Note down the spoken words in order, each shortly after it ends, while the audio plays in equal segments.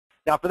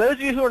Now, for those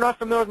of you who are not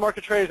familiar with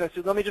Market Traders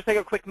Institute, let me just take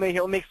a quick minute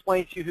here. Let me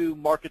explain to you who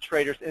Market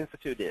Traders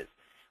Institute is.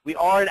 We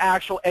are an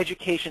actual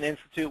education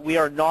institute. We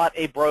are not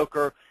a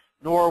broker,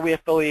 nor are we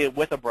affiliated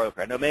with a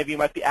broker. I know many of you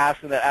might be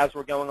asking that as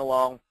we're going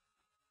along.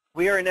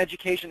 We are an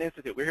education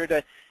institute. We're here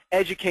to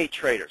educate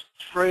traders,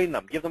 train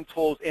them, give them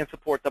tools, and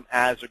support them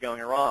as they're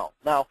going around.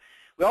 Now,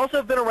 we also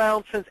have been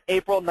around since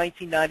April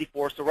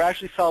 1994, so we're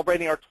actually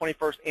celebrating our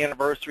 21st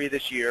anniversary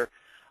this year.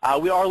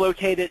 We are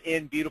located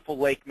in beautiful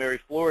Lake Mary,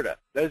 Florida.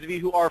 Those of you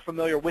who are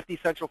familiar with the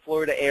Central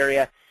Florida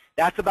area,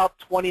 that's about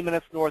 20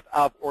 minutes north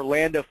of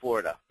Orlando,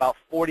 Florida, about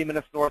 40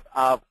 minutes north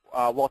of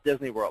Walt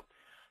Disney World.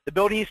 The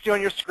building you see on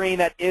your screen,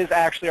 that is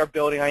actually our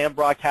building. I am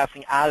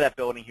broadcasting out of that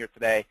building here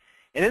today.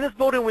 And in this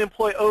building, we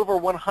employ over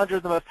 100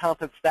 of the most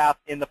talented staff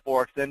in the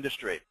Forex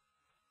industry.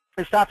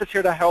 The staff is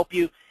here to help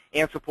you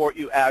and support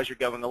you as you're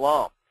going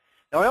along.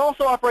 Now, I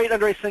also operate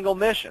under a single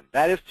mission.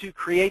 That is to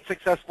create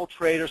successful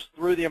traders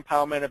through the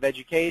empowerment of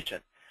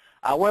education.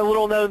 One of the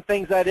little-known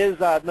things that is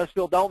most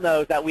people don't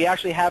know is that we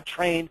actually have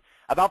trained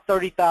about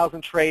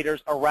 30,000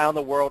 traders around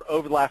the world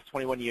over the last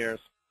 21 years.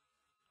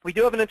 We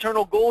do have an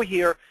internal goal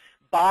here.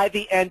 By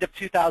the end of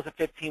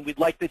 2015, we'd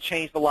like to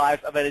change the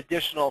lives of an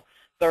additional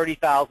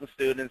 30,000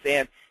 students.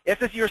 And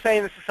if you're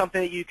saying this is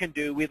something that you can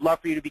do, we'd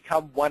love for you to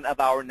become one of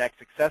our next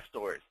success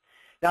stories.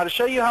 Now, to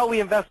show you how we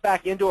invest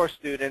back into our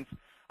students,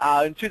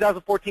 in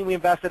 2014, we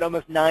invested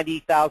almost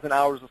 90,000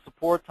 hours of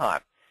support time.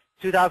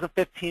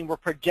 2015, we're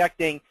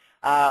projecting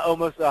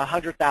almost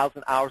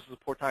 100,000 hours of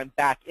support time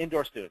back into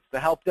our students to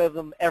help give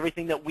them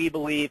everything that we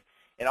believe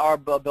in our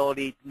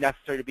ability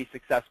necessary to be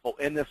successful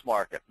in this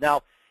market.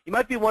 Now, you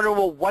might be wondering,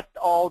 well, what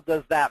all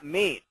does that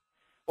mean?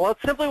 Well,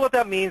 simply what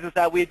that means is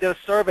that we did a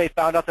survey,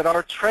 found out that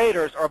our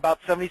traders are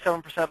about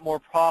 77% more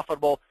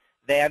profitable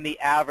than the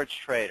average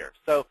trader.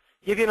 So,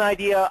 give you an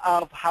idea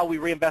of how we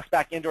reinvest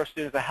back into our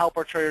students to help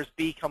our traders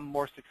become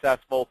more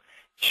successful,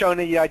 showing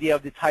you the idea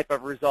of the type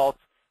of results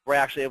we're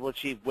actually able to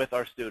achieve with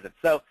our students.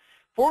 So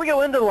before we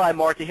go into the live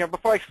market here,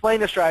 before I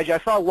explain the strategy, I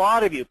saw a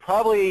lot of you,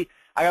 probably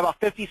I got about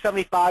 50,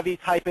 75 of you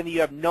type in that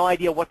you have no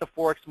idea what the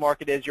Forex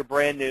market is, you're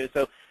brand new.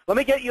 So let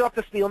me get you up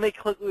to speed. Let me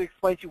quickly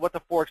explain to you what the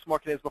Forex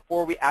market is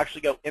before we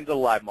actually go into the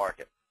live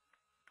market.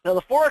 Now,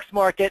 the Forex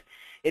market,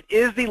 it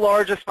is the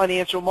largest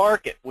financial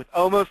market with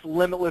almost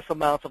limitless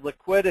amounts of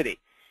liquidity.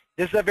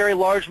 This is a very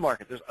large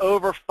market. There's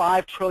over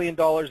 $5 trillion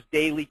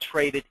daily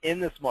traded in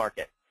this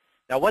market.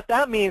 Now, what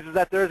that means is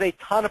that there's a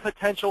ton of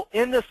potential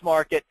in this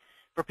market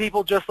for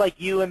people just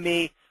like you and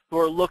me who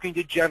are looking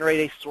to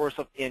generate a source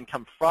of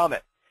income from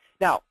it.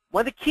 Now,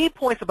 one of the key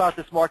points about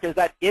this market is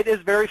that it is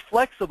very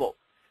flexible.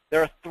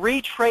 There are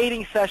 3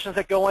 trading sessions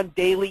that go on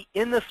daily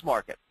in this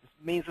market. This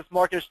means this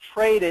market is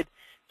traded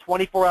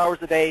 24 hours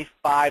a day,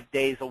 5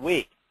 days a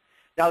week.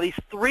 Now, these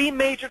 3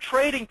 major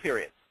trading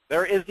periods,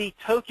 there is the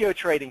Tokyo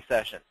trading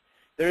session,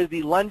 there is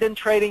the London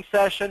trading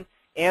session,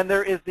 and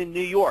there is the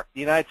New York, the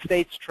United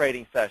States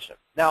trading session.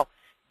 Now,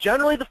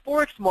 generally the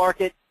Forex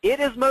market, it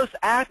is most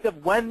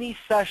active when these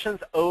sessions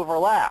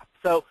overlap.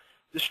 So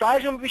the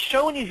strategy I'm going to be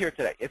showing you here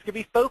today, it's going to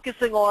be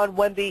focusing on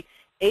when the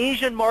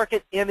Asian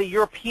market and the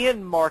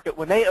European market,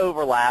 when they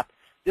overlap,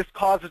 this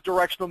causes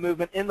directional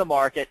movement in the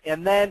market.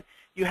 And then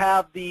you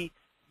have the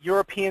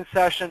European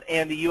session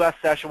and the U.S.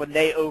 session when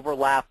they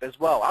overlap as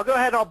well. I'll go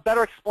ahead and I'll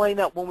better explain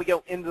that when we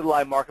go into the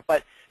live market,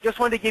 but just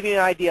wanted to give you an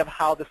idea of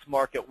how this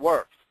market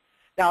works.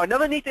 Now,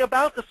 another neat thing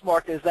about this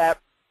market is that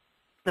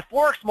the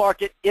Forex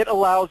market, it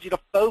allows you to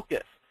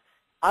focus.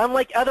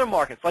 Unlike other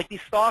markets, like the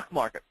stock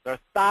market, there are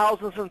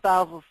thousands and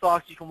thousands of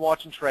stocks you can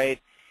watch and trade.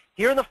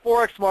 Here in the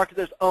Forex market,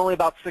 there's only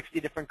about 60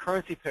 different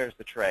currency pairs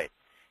to trade.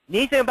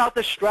 Neat thing about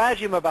the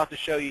strategy I'm about to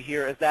show you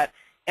here is that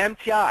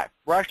MTI,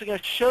 we're actually going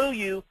to show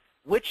you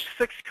which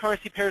 6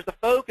 currency pairs to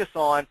focus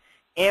on,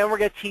 and we're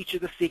going to teach you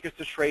the secrets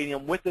to trading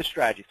them with this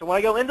strategy. So when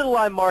I go into the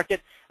live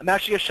market, I'm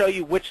actually going to show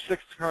you which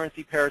 6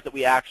 currency pairs that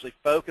we actually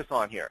focus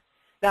on here.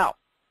 Now,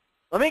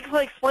 let me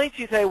explain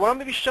to you today what I'm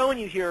going to be showing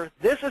you here.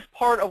 This is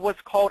part of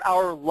what's called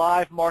our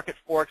live market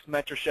Forex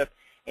mentorship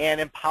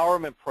and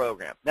empowerment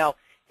program. Now,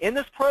 in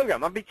this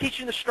program, I'm going to be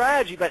teaching the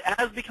strategy, but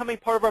as becoming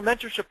part of our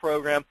mentorship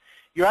program,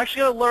 you're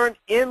actually going to learn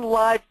in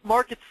live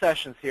market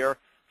sessions here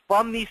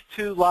from these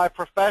 2 live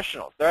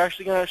professionals. They're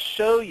actually going to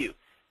show you.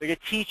 They're going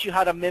to teach you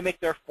how to mimic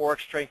their Forex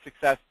trading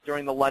success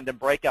during the London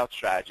breakout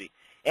strategy.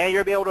 And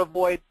you'll be able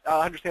to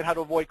understand how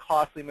to avoid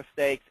costly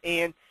mistakes.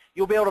 And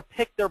you'll be able to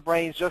pick their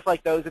brains just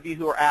like those of you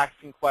who are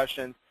asking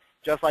questions,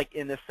 just like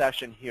in this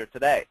session here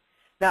today.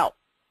 Now,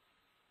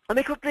 let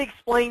me quickly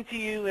explain to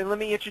you and let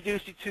me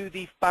introduce you to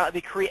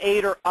the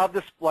creator of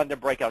this London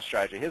breakout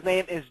strategy. His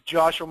name is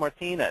Joshua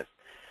Martinez.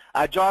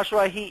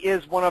 Joshua, he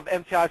is one of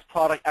MTI's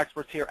product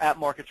experts here at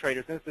Market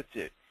Traders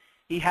Institute.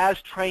 He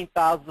has trained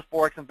thousands of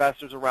Forex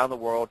investors around the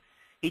world.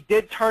 He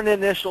did turn an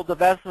initial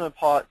deposit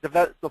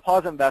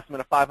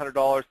investment of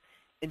 $500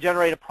 and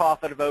generate a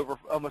profit of over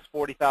almost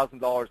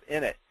 $40,000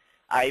 in it.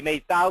 He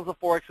made thousands of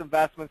Forex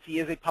investments. He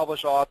is a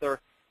published author.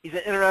 He's an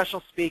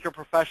international speaker,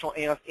 professional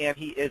analyst, and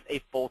he is a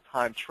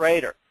full-time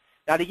trader.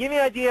 Now, to give you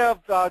an idea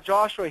of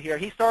Joshua here,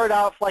 he started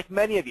out like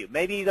many of you.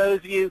 Maybe those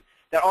of you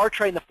that are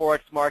trading the Forex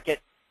market,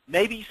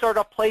 maybe you start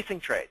off placing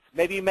trades.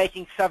 Maybe you're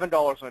making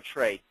 $7 on a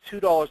trade,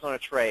 $2 on a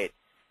trade.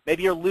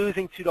 Maybe you're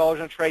losing $2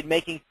 on a trade,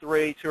 making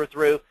 $2 or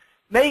 $3.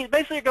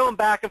 Basically, you're going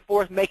back and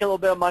forth, making a little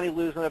bit of money,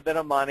 losing a bit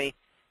of money.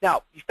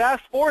 Now, you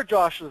fast forward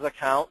Joshua's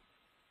account,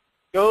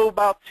 go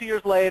about 2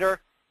 years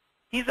later,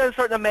 he's then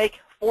starting to make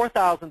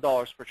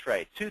 $4,000 per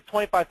trade,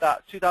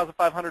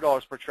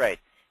 $2,500 per trade,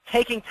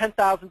 taking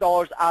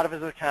 $10,000 out of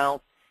his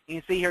account.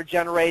 You can see here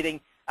generating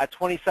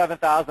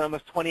 $27,000,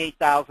 almost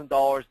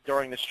 $28,000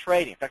 during this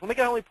trading. In fact, let me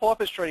go ahead and pull up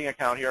his trading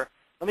account here.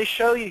 Let me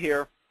show you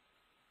here.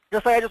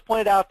 Just like I just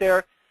pointed out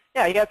there,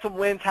 yeah, he had some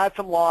wins, had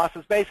some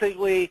losses.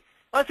 Basically,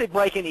 I'd say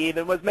breaking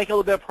even, was making a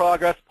little bit of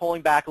progress,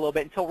 pulling back a little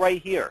bit until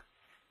right here.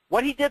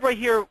 What he did right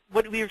here,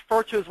 what we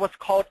refer to as what's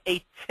called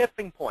a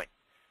tipping point.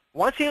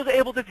 Once he was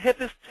able to hit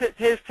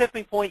his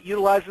tipping point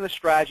utilizing the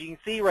strategy, you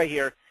can see right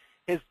here,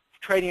 his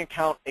trading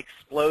account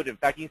exploded. In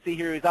fact, you can see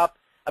here he's up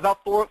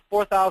about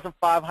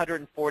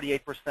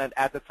 4,548%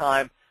 at the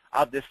time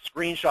of this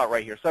screenshot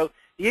right here. So to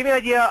give you an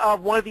idea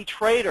of one of the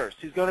traders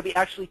who's going to be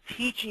actually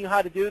teaching you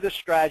how to do this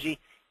strategy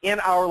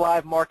in our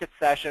live market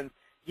session,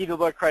 give you a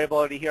little bit of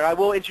credibility here. I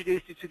will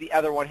introduce you to the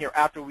other one here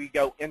after we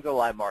go into the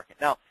live market.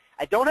 Now,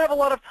 I don't have a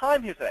lot of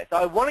time here today, so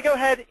I want to go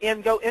ahead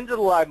and go into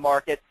the live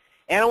market,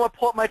 and I want to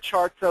pull up my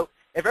chart. So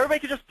if everybody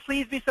could just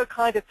please be so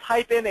kind to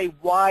type in a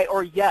Y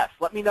or yes.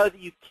 Let me know that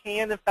you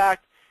can, in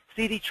fact,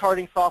 see the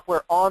charting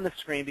software on the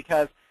screen,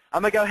 because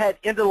I'm going to go ahead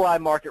into the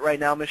live market right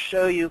now. I'm going to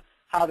show you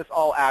how this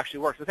all actually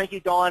works. So thank you,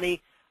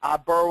 Donnie,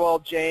 Burwell,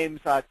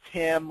 James,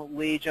 Tim,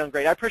 Lee, John,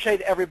 great. I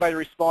appreciate everybody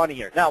responding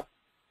here. Now,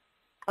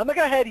 I'm going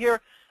to go ahead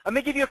here. I'm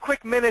going to give you a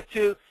quick minute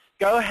to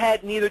go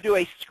ahead and either do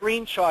a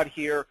screenshot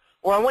here,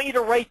 or I want you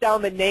to write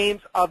down the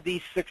names of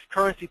these 6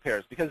 currency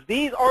pairs, because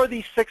these are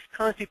the 6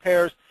 currency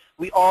pairs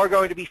we are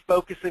going to be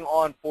focusing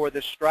on for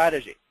this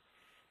strategy.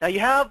 Now,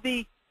 you have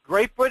the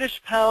Great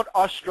British Pound,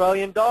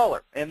 Australian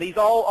Dollar, and these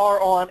all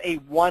are on a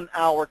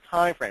 1-hour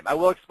time frame. I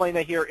will explain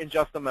that here in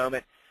just a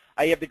moment.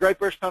 You have the Great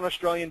British Pound,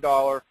 Australian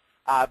Dollar,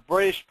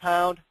 British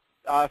Pound,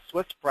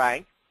 Swiss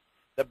Franc,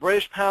 the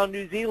British Pound,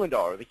 New Zealand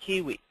Dollar, the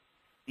Kiwi,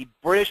 the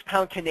British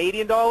Pound,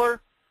 Canadian Dollar,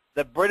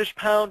 the British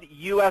Pound,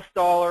 U.S.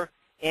 Dollar,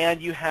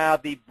 and you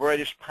have the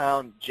British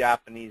Pound,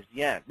 Japanese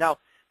Yen. Now,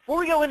 before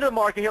we go into the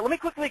market here, let me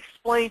quickly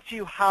explain to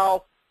you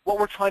what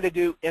we're trying to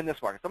do in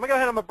this market. So I'm going to go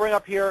ahead and I'm going to bring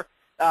up here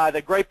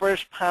the Great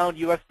British Pound,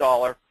 U.S.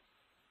 Dollar.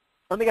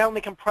 Let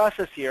me compress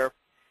this here.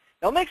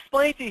 Now, let me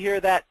explain to you here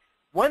that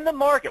when the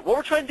market, what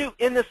we're trying to do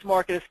in this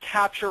market is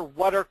capture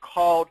what are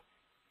called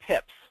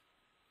PIPs.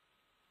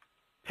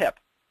 PIP.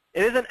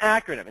 It is an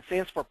acronym. It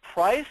stands for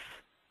price,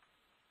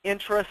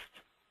 interest,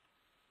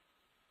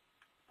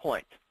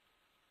 point.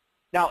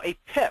 Now, a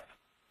pip,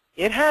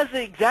 it has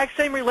the exact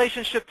same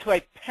relationship to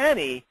a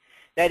penny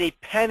that a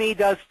penny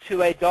does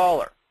to a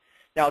dollar.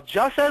 Now,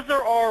 just as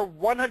there are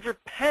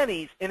 100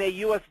 pennies in a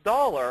U.S.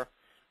 dollar,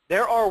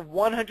 there are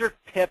 100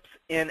 pips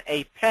in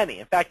a penny.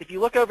 In fact, if you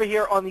look over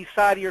here on the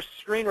side of your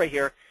screen right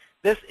here,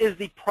 this is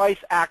the price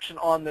action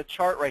on the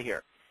chart right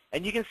here.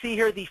 And you can see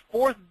here the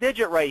 4th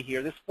digit right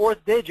here, this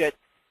 4th digit,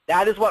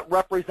 that is what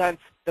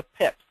represents the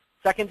pips.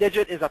 2nd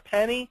digit is a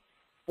penny,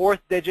 4th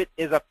digit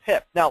is a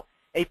pip. Now,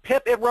 a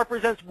pip, it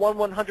represents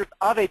 1/100th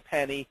of a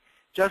penny,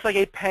 just like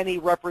a penny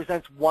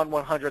represents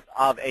 1/100th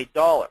of a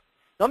dollar.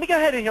 Now, let me go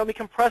ahead and let me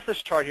compress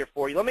this chart here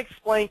for you. Let me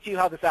explain to you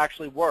how this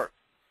actually works.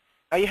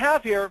 Now, you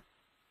have here,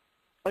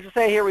 let's just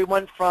say here we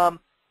went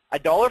from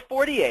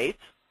 $1.48.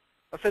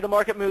 Let's say the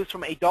market moves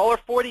from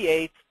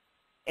 $1.48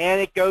 and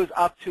it goes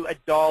up to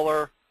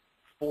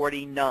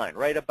 $1.49,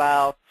 right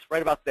about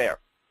there.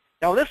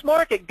 Now, when this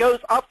market goes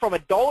up from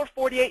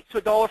 $1.48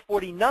 to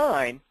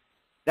 $1.49,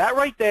 that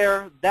right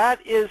there,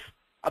 that is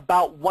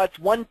about what's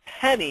 1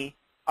 penny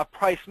of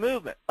price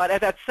movement. But at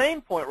that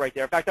same point right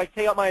there, in fact, I can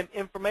take out my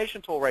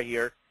information tool right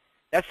here,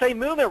 that same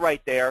movement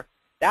right there,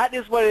 that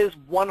is what is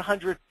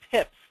 100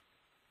 pips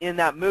in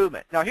that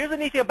movement. Now, here's the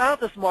neat thing about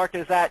this market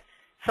is that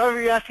some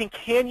of you are asking,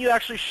 can you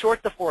actually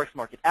short the Forex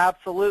market?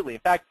 Absolutely. In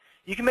fact,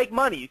 you can make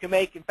money. You can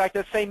make, in fact,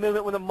 that same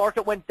movement when the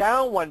market went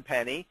down 1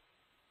 penny,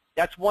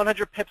 that's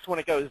 100 pips when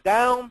it goes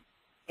down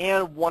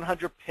and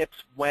 100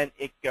 pips when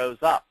it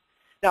goes up.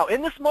 Now,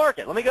 in this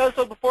market, let me go,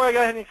 so before I go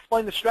ahead and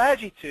explain the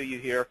strategy to you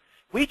here,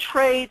 we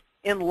trade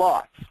in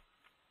lots.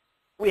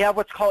 We have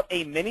what's called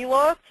a mini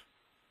lot.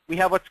 We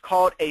have what's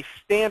called a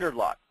standard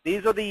lot.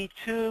 These are the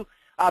 2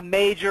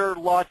 major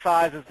lot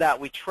sizes that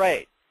we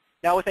trade.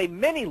 Now, with a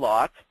mini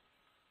lot,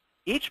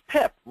 each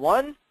pip,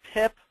 1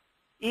 pip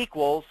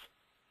equals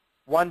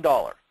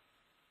 $1.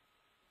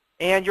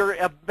 And your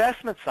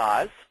investment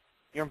size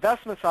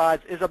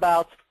is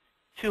about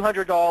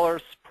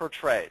 $200 per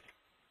trade.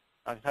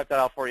 I can type that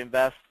out for you,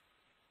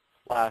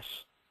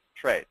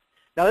 invest/trade.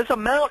 Now, this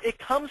amount, it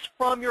comes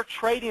from your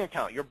trading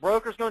account. Your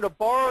broker is going to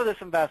borrow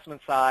this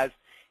investment size,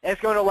 and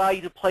it's going to allow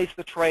you to place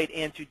the trade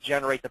and to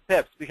generate the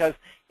pips, because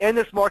in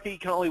this market, you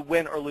can only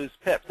win or lose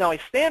pips. Now, a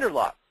standard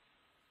lot,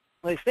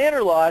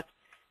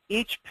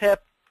 each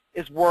pip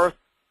is worth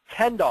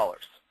 $10.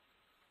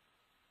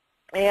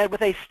 And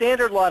with a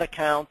standard lot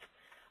account,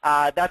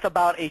 That's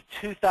about a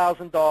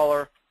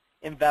 $2,000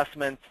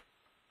 investment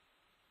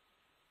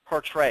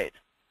per trade.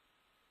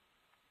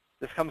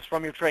 This comes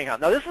from your trading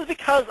account. Now, this is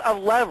because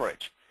of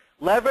leverage.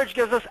 Leverage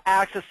gives us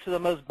access to the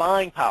most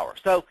buying power.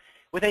 So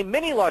with a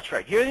mini lot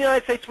trade, here in the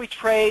United States, we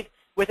trade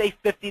with a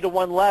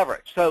 50-to-1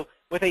 leverage. So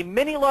with a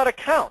mini lot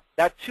account,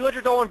 that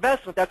 $200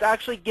 investment, that's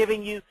actually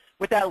giving you,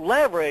 with that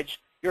leverage,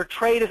 your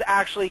trade is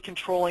actually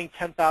controlling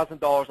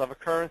 $10,000 of a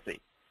currency.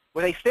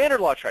 With a standard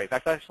lot trade, in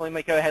fact, actually, let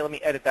me go ahead, let me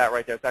edit that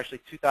right there. It's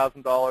actually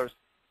 $2,000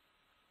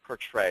 per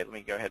trade. Let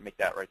me go ahead and make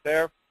that right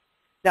there.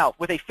 Now,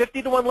 with a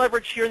 50-to-1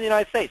 leverage here in the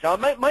United States, now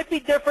it might be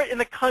different in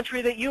the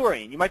country that you are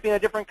in. You might be in a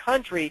different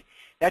country.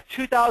 That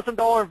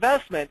 $2,000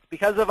 investment,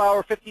 because of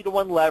our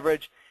 50-to-1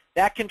 leverage,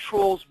 that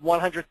controls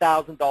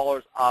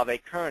 $100,000 of a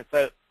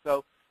currency.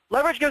 So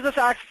leverage gives us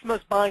access to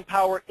most buying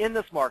power in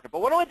this market.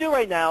 But what I want to do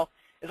right now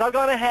is I've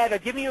gone ahead,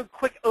 I've given you a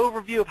quick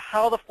overview of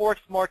how the Forex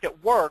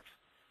market works.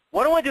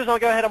 What I want to do is I'm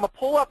going to go ahead, I'm going to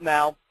pull up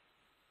now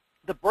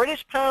the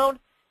British pound,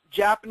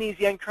 Japanese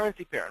yen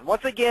currency pair. And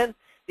once again,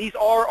 these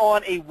are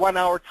on a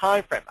 1-hour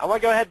time frame. I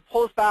want to go ahead and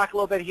pull this back a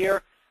little bit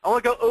here. I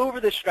want to go over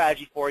this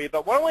strategy for you,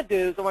 but what I want to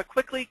do is I want to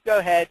quickly go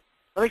ahead,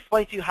 let me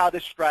explain to you how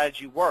this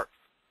strategy works.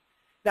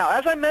 Now,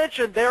 as I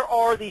mentioned, there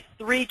are the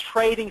 3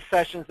 trading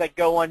sessions that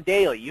go on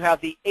daily. You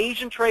have the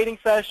Asian trading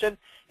session,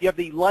 you have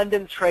the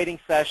London trading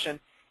session,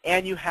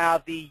 and you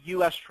have the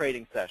U.S.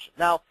 trading session.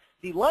 Now,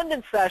 the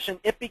London session,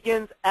 it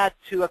begins at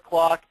 2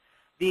 o'clock.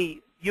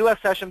 The U.S.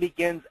 session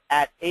begins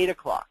at 8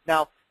 o'clock.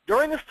 Now,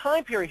 during this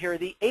time period here,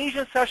 the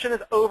Asian session is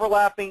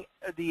overlapping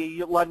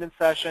the London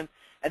session,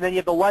 and then you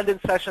have the London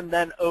session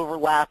then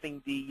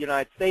overlapping the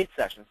United States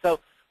session. So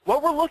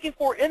what we're looking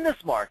for in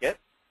this market,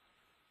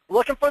 we're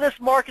looking for this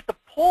market to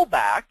pull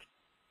back,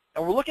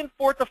 and we're looking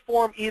for it to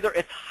form either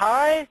its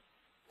high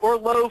or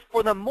low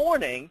for the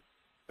morning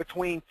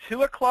between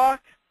 2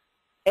 o'clock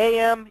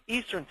a.m.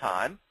 Eastern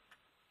Time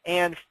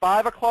and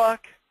 5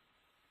 o'clock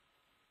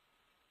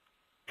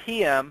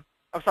p.m.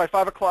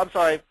 5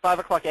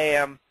 o'clock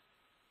a.m.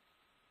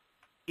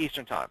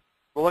 Eastern Time.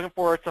 We're looking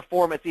for it to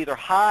form its either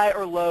high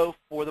or low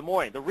for the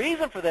morning. The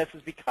reason for this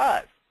is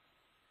because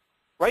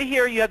right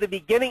here you have the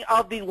beginning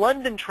of the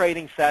London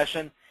trading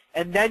session,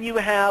 and then you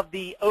have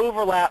the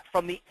overlap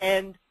from the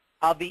end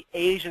of the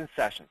Asian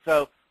session.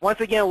 So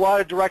once again, a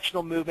lot of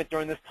directional movement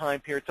during this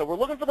time period. So we're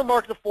looking for the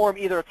market to form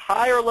either its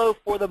high or low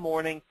for the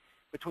morning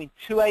between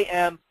 2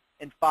 a.m.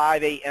 and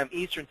 5 a.m.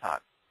 Eastern Time.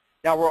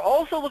 Now we're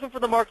also looking for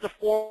the market to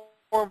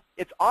form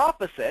its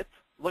opposite,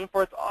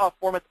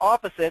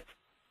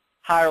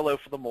 high or low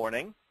for the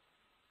morning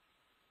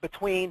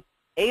between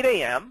 8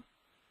 a.m.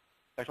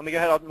 Let me go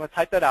ahead, I'm going to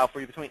type that out for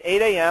you, between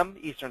 8 a.m.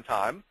 Eastern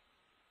Time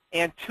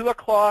and 2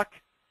 o'clock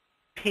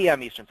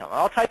p.m. Eastern Time.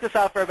 I'll type this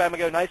out for everybody. I'm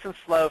going to go nice and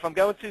slow. If I'm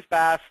going too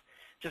fast,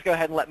 just go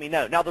ahead and let me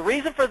know. Now, the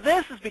reason for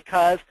this is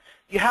because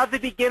you have the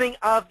beginning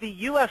of the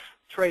U.S.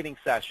 trading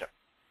session,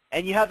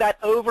 and you have that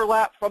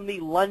overlap from the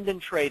London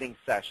trading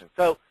session.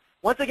 So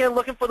once again,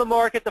 looking for the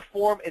market to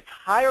form its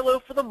high or low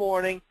for the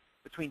morning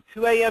between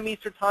 2 a.m.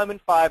 Eastern Time and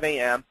 5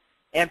 a.m.,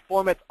 and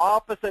form its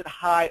opposite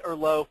high or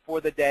low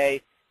for the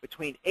day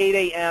between 8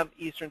 a.m.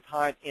 Eastern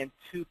Time and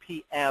 2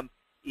 p.m.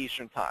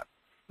 Eastern Time.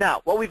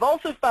 Now, what we've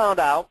also found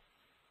out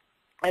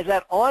is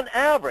that on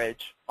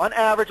average,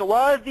 a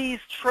lot of these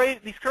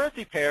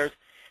currency pairs,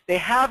 they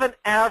have an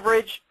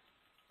average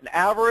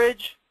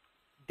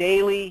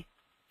daily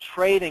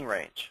trading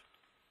range.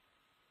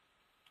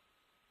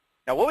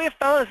 Now, what we have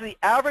found is the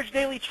average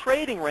daily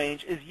trading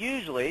range is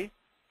usually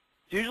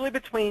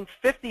between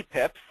 50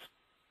 pips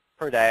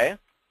per day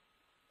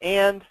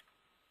and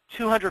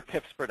 200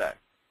 pips per day,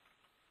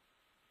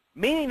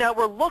 meaning that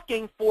we're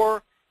looking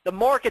for the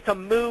market to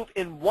move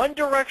in one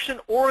direction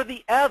or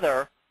the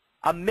other,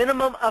 a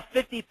minimum of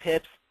 50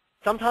 pips,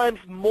 sometimes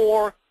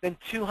more than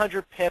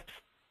 200 pips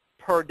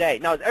per day.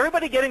 Now, is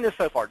everybody getting this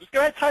so far? Just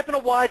go ahead, type in a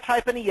Y,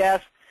 type in a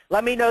yes.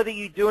 Let me know that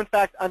you do, in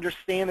fact,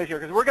 understand this here,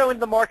 because we're going to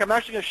the market. I'm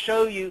actually going to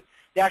show you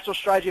the actual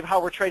strategy of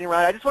how we're trading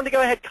around. I just wanted to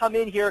go ahead, come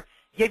in here,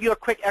 give you a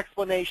quick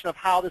explanation of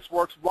how this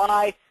works,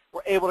 why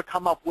we're able to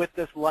come up with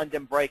this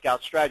London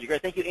breakout strategy.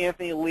 Great. Thank you,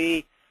 Anthony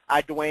Lee,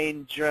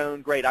 Dwayne,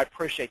 Joan. Great. I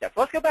appreciate that. So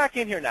let's go back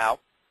in here now.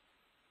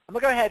 I'm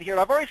going to go ahead here.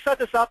 I've already set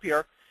this up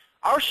here.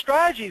 Our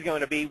strategy is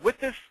going to be, with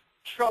this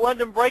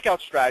London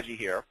breakout strategy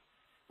here,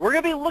 we're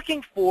going to be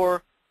looking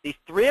for the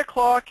 3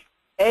 o'clock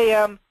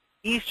a.m.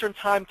 Eastern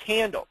Time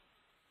candle.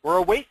 We're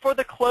going to wait for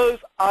the close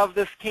of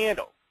this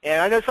candle. And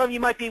I know some of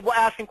you might be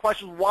asking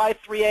questions, why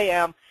 3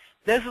 a.m.?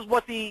 This is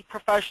what the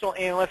professional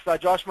analyst,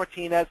 Josh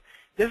Martinez,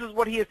 this is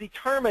what he has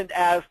determined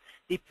as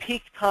the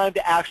peak time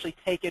to actually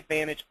take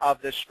advantage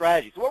of this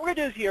strategy. So what we're going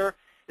to do is here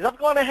is I've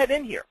gone ahead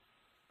in here.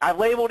 I've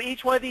labeled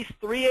each one of these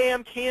 3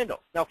 a.m.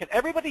 candles. Now, can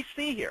everybody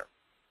see here?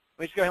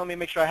 Let me just go ahead and let me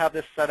make sure I have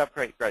this set up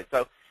great.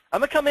 So I'm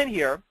going to come in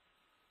here,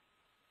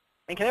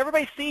 and can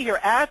everybody see here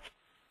at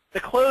the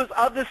close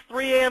of this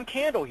 3 a.m.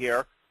 candle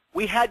here,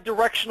 we had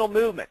directional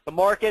movement. The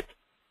market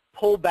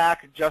pulled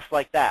back just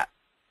like that.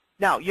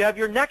 Now, you have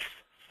your next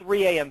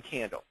 3 a.m.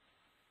 candle.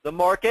 The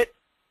market,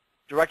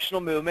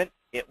 directional movement,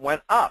 it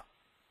went up.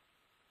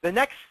 The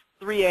next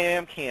 3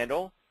 a.m.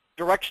 candle,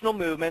 directional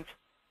movement,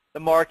 the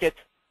market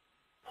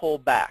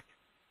pulled back.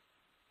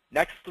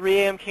 Next 3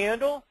 a.m.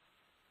 candle,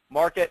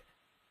 market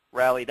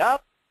rallied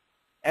up.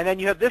 And then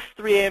you have this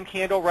 3 a.m.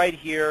 candle right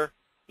here.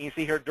 You can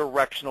see here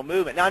directional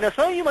movement. Now, I know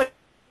some of you might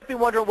be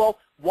wondering, well,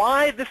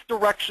 why this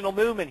directional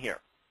movement here?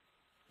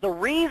 The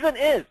reason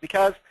is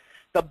because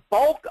the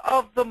bulk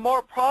of the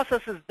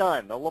process is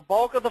done. The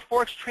bulk of the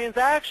Forex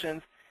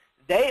transactions,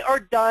 they are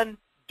done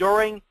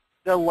during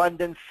the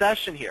London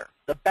session here.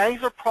 The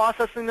banks are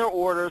processing their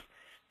orders.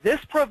 This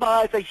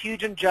provides a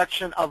huge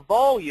injection of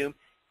volume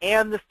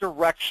and this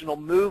directional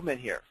movement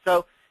here.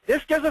 So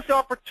this gives us the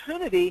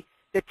opportunity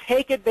to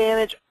take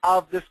advantage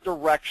of this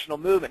directional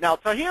movement. Now,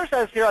 so here it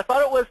says here, I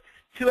thought it was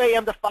 2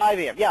 a.m. to 5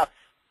 a.m. Yeah,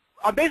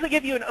 I'm basically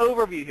giving you an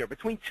overview here.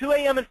 Between 2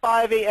 a.m. and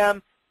 5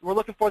 a.m., we're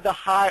looking for the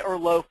high or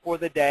low for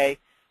the day.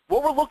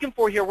 What we're looking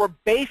for here, we're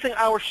basing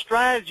our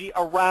strategy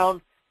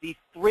around the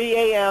 3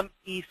 a.m.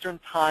 Eastern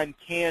Time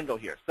candle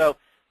here. So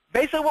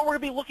basically what we're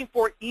going to be looking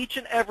for each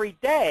and every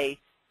day,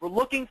 we're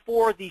looking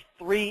for the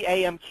 3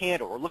 a.m.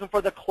 candle. We're looking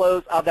for the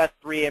close of that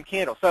 3 a.m.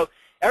 candle. So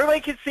everybody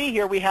can see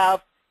here we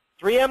have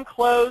 3 a.m.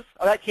 close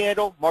of that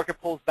candle,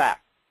 market pulls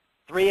back.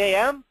 3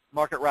 a.m.,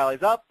 market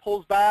rallies up,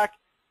 pulls back,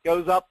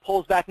 goes up,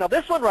 pulls back. Now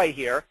this one right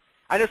here,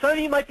 I know some of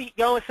you might be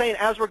saying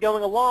as we're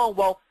going along,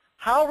 well,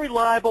 how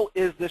reliable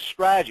is this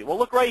strategy? Well,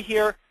 look right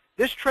here.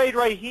 This trade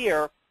right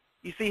here,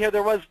 you see here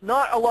there was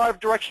not a lot of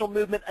directional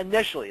movement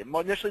initially.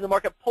 Initially the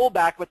market pulled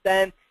back, but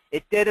then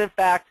it did in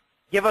fact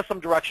give us some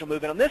directional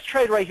movement. On this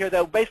trade right here,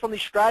 though, based on the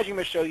strategy I'm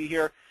going to show you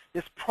here,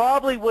 this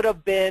probably would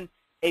have been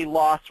a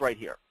loss right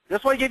here.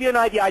 Just want to give you an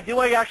idea. I do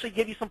want to actually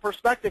give you some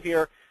perspective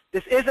here.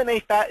 This isn't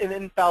an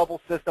infallible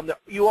system. That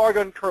you are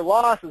going to incur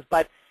losses,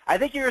 but I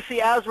think you're going to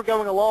see as we're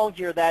going along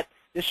here that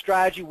this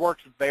strategy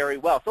works very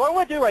well. So what I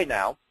want to do right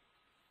now,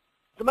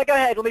 so let me go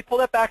ahead, let me pull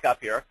that back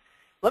up here.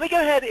 Let me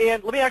go ahead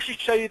and let me actually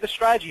show you the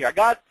strategy here. I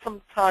got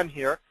some time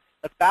here.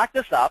 Let's back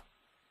this up.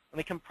 Let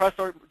me compress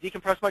or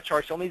decompress my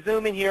chart. So let me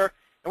zoom in here.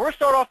 And we're going to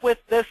start off with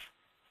this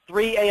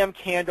 3 a.m.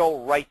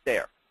 candle right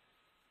there.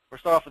 We're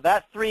start off with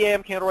that 3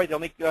 a.m. candle right there.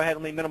 Let me go ahead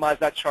and let me minimize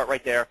that chart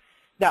right there.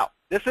 Now,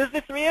 this is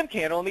the 3 a.m.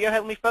 candle. Let me go ahead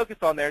and let me focus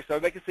on there so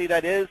everybody can see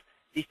that is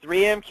the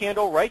 3 a.m.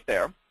 candle right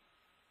there.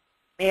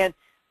 And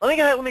let me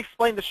go ahead and let me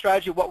explain the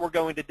strategy of what we're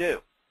going to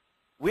do.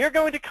 We are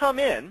going to come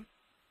in,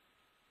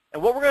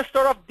 and what we're going to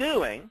start off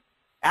doing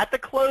at the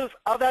close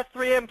of that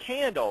 3 a.m.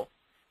 candle,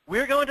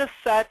 we're going to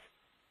set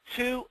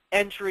 2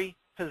 entry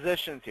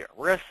positions here.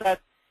 We're going to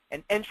set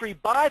an entry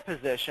buy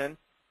position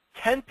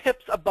 10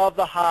 pips above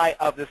the high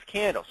of this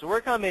candle. So we're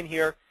going to come in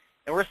here,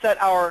 and we're going to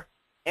set our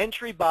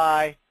entry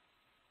buy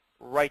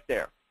right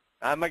there.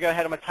 I'm going to go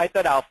ahead and I'm going to type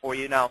that out for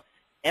you. Now,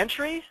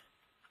 entry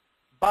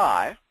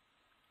buy,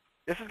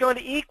 this is going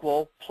to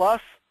equal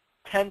plus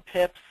 10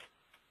 pips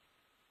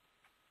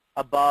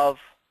above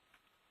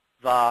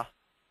the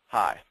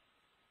high.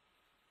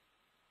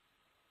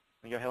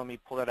 Let me go ahead and let me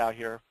pull that out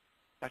here.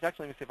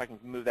 Actually, let me see if I can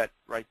move that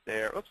right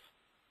there. Oops.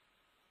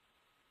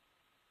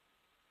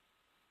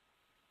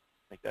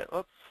 Make that,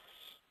 oops.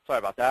 Sorry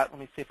about that. Let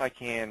me see if I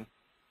can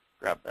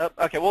grab that.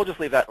 Okay, we'll just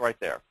leave that right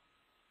there.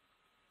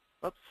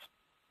 Oops.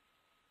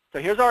 So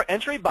here's our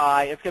entry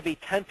buy. It's going to be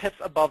 10 pips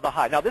above the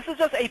high. Now, this is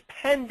just a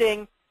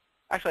pending.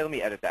 Actually, let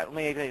me edit that. Let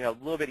me make it a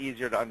little bit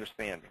easier to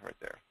understand right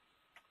there.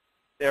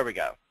 There we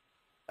go.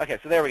 Okay,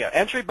 so there we go.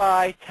 Entry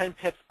buy, 10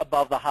 pips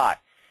above the high.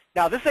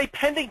 Now, this is a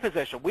pending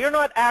position. We are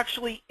not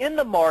actually in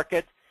the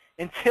market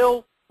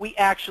until we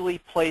actually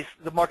place,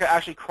 the market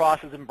actually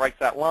crosses and breaks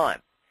that line.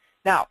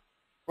 Now,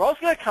 we're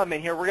also going to come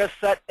in here. We're going to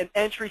set an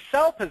entry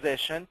sell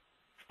position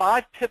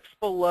 5 pips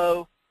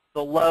below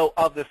the low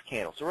of this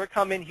candle. So we're going to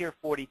come in here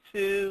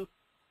 42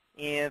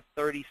 and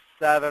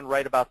 37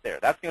 right about there.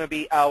 That's going to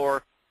be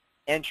our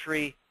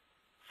entry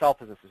sell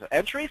position. So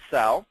entry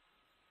sell,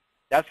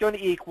 that's going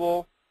to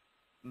equal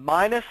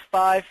minus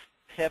 5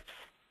 pips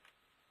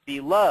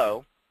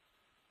below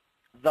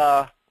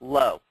the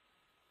low.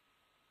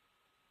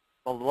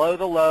 Below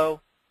the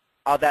low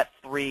of that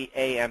 3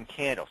 a.m.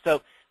 candle.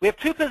 So we have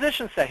 2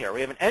 positions set here.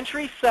 We have an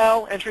entry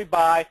sell, entry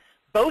buy.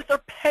 Both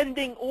are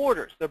pending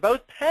orders. They're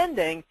both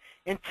pending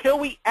until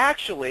we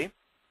actually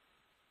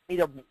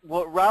either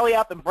rally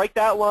up and break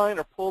that line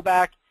or pull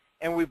back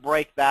and we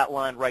break that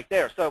line right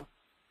there. So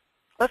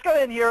let's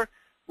go in here.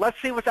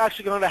 Let's see what's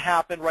actually going to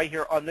happen right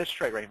here on this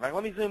trade right here.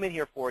 Let me zoom in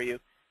here for you.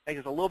 Make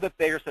this a little bit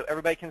bigger so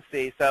everybody can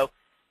see. So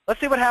let's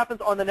see what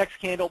happens on the next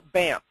candle.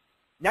 Bam.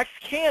 Next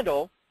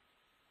candle,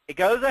 it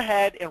goes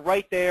ahead and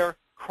right there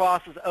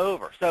crosses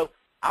over. So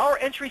our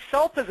entry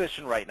sell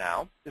position right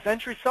now, this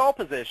entry sell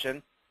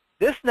position,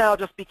 this now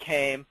just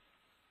became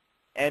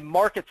a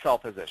market sell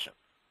position.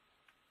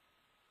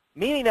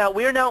 Meaning now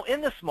we are now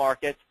in this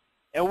market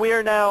and we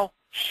are now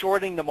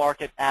shorting the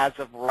market as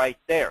of right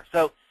there.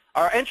 So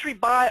our entry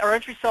buy, our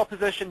entry sell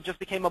position just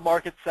became a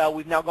market sell.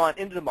 We've now gone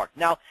into the market.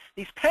 Now,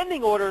 these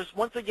pending orders,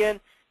 once again,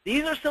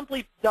 these are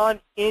simply done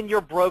in your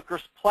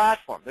broker's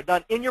platform. They're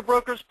done in your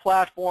broker's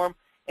platform,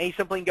 and you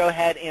simply can go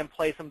ahead and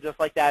place them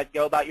just like that,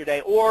 go about your day.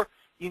 Or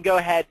you can go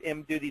ahead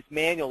and do these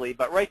manually.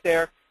 But right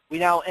there, We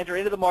now enter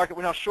into the market.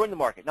 We're now shorting the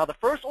market. Now, the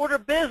first order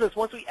of business,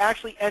 once we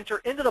actually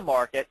enter into the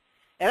market,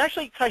 and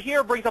actually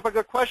Tahir brings up a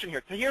good question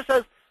here. Tahir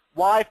says,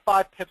 why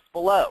 5 pips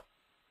below?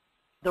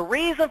 The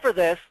reason for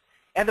this,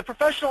 and the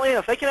professional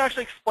analysts, they can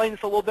actually explain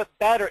this a little bit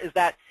better, is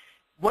that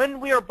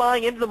when we are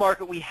buying into the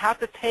market, we have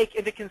to take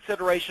into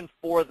consideration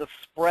for the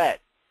spread.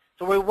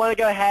 So we want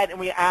to go ahead and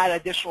we add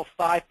additional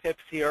 5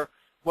 pips here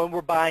when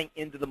we're buying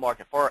into the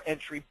market for our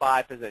entry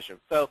buy position.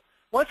 So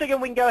once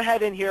again, we can go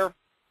ahead in here.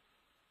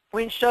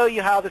 We can show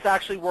you how this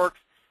actually works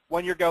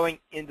when you're going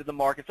into the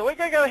market. So we're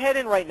going to go ahead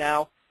in right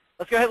now.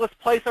 Let's go ahead. Let's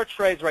place our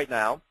trades right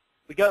now.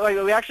 We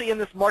actually in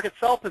this market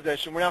sell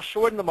position. We're now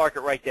shorting the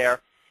market right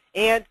there.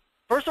 And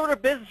first order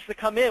of business to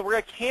come in, we're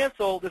going to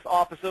cancel this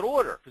opposite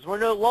order because we're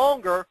no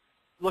longer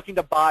looking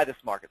to buy this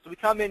market. So we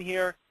come in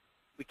here,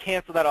 we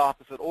cancel that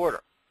opposite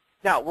order.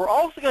 Now, we're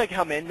also going to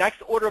come in,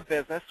 next order of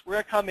business, we're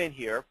going to come in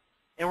here,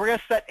 and we're going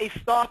to set a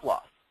stop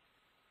loss.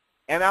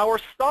 And our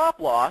stop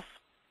loss,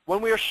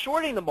 when we are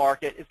shorting the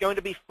market, is going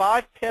to be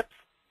 5 pips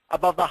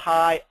above the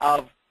high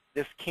of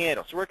this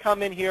candle. So we're going to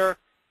come in here,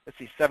 let's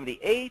see,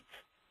 78.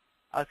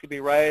 That's going to be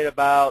right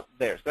about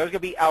there. So there's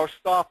going to be our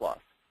stop loss.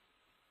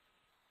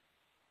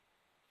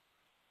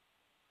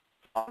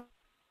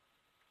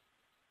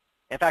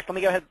 In fact, let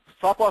me go ahead,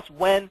 stop loss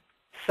when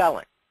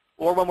selling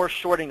or when we're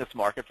shorting this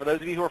market. For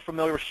those of you who are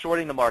familiar with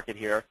shorting the market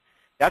here,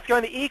 that's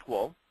going to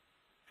equal,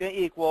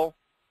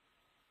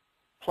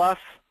 plus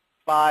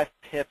 5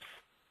 pips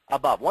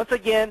above. Once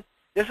again,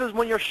 this is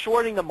when you're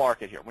shorting the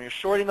market here. When you're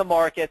shorting the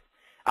market,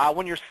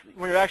 when you're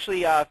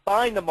actually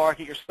buying the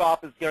market, your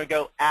stop is going to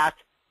go at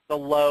the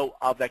low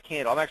of that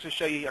candle. I'm actually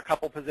show you a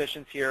couple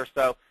positions here.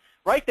 So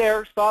right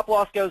there, stop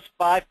loss goes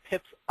 5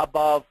 pips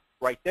above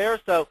right there.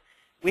 So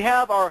we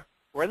have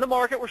we're in the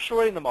market, we're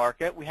shorting the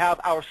market. We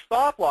have our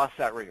stop loss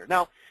set right here.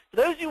 Now, for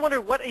those of you who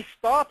wonder what a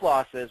stop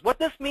loss is, what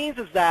this means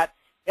is that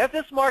if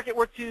this market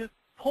were to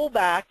pull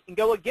back and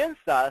go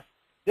against us,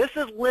 this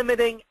is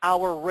limiting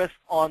our risk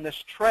on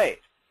this trade.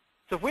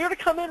 So if we were to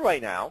come in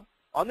right now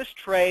on this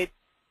trade,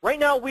 right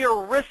now we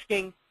are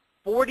risking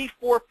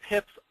 44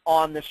 pips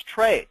on this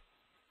trade.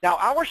 Now,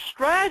 our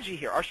strategy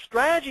here, our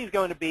strategy is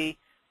going to be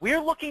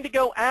we're looking to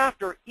go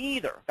after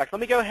either. In fact,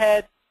 let me go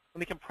ahead, let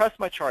me compress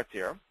my charts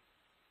here.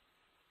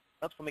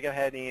 Oops, let me go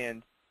ahead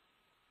and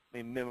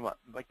let me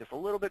make this a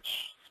little bit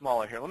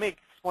smaller here. Let me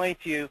explain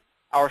to you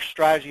our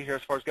strategy here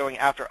as far as going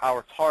after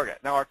our target.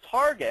 Now, our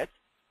target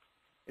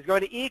is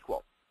going to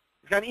equal.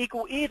 It's going to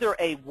equal either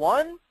a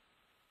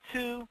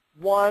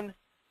 1-to-1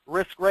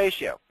 risk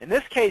ratio. In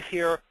this case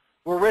here,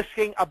 we're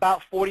risking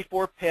about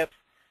 44 pips.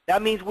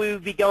 That means we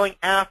would be going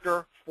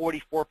after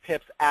 44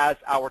 pips as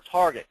our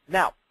target.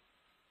 Now,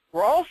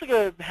 we're also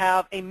going to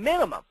have a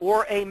minimum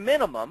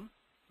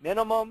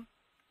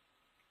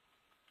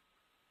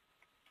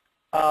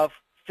of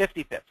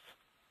 50 pips.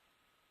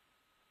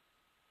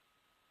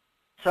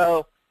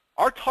 So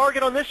our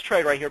target on this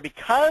trade right here,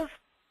 because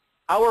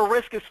our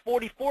risk is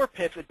 44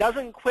 pips, it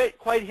doesn't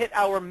quite hit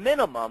our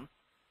minimum.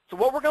 So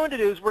what we're going to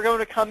do is we're going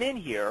to come in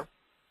here,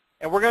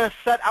 and we're going to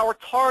set our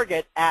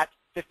target at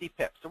 50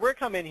 pips. So we're going to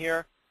come in here.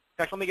 In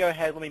fact, let me go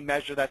ahead. Let me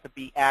measure that to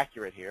be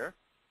accurate here.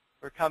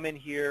 We're going to come in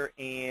here,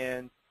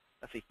 and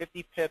let's see,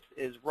 50 pips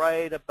is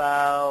right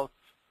about,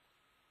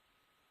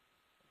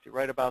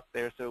 right about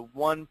there, so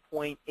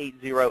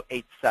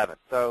 1.8087.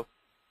 So,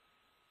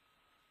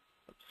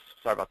 oops,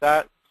 sorry about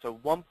that. So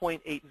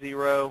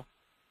 1.80,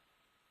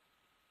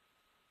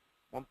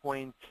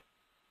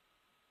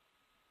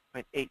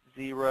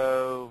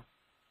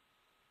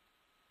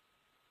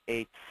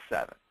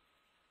 1.8087.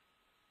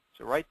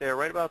 So right there,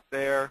 right about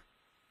there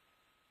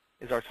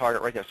is our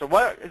target right there. So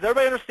what, does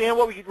everybody understand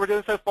what we're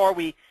doing so far?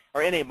 We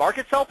are in a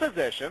market sell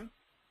position.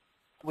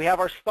 We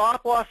have our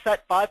stop loss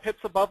set 5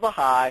 pips above the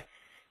high.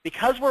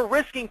 Because we're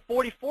risking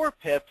 44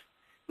 pips,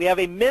 we have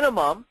a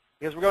minimum,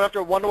 because we're going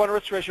after a 1-to-1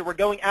 risk ratio, we're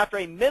going after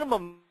a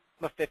minimum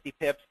of 50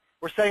 pips.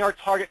 We're setting our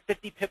target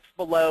 50 pips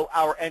below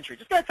our entry.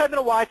 Just going to type in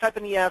a Y, type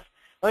in a yes.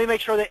 Let me make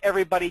sure that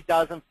everybody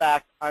does, in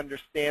fact,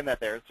 understand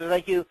that there. So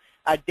thank you,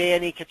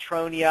 Danny,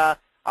 Katronia,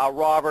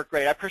 Robert.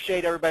 Great. I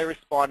appreciate everybody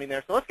responding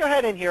there. So let's go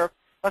ahead in here.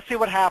 Let's see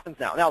what happens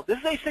now. Now, this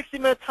is a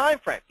 60-minute time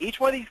frame. Each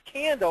one of these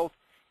candles,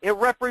 it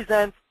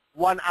represents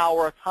 1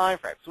 hour time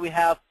frame. So we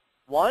have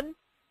 1,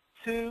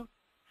 2,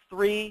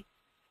 3,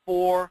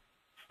 4,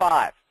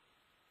 5.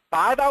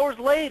 5 hours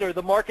later,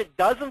 the market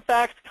does, in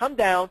fact, come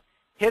down,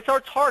 hits our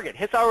target,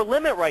 hits our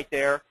limit right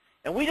there,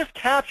 and we just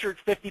captured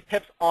 50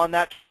 pips on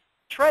that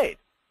trade.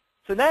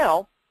 So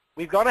now,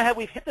 we've gone ahead,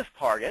 we've hit this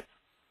target.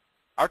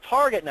 Our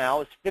target now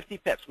is 50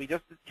 pips. We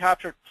just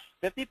captured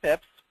 50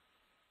 pips.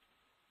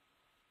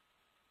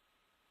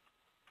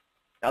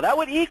 Now, that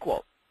would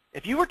equal,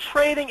 if you were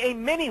trading a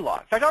mini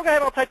lot, in fact, I'll go ahead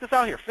and I'll type this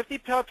out here, 50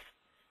 pips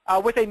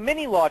with a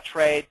mini lot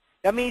trade,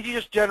 that means you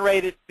just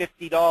generated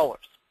 $50.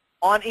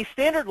 On a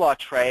standard lot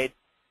trade,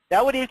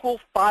 that would equal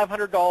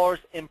 $500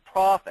 in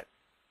profit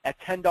at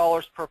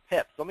 $10 per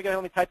pip. So let me go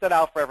ahead and type that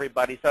out for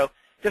everybody. So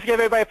just to give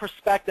everybody a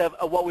perspective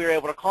of what we were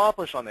able to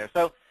accomplish on there.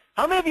 So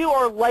how many of you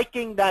are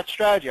liking that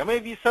strategy? How many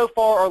of you so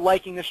far are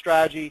liking this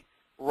strategy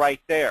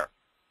right there.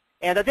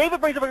 And David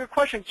brings up a good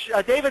question.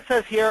 David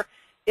says here,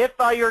 if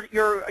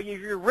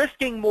you're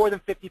risking more than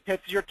 50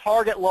 pips, is your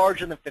target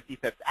larger than 50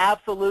 pips?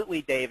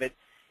 Absolutely, David.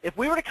 If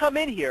we were to come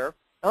in here,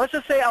 and let's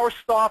just say our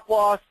stop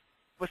loss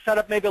was set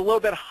up maybe a little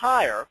bit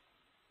higher,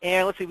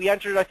 and let's see, we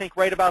entered, I think,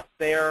 right about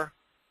there.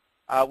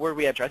 Where did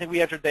we enter? I think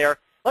we entered there.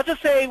 Let's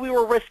just say we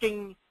were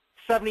risking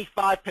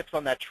 75 pips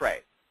on that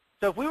trade.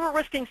 So if we were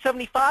risking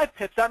 75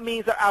 pips, that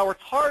means that our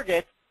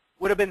target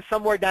would have been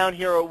somewhere down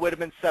here, or it would have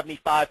been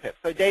 75 pips.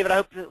 So David,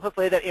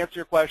 hopefully that answered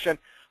your question.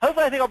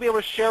 Hopefully I think I'll be able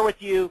to share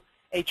with you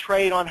a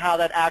trade on how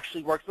that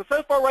actually works. But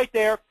so far right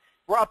there,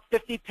 we're up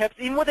 50 pips.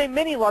 Even with a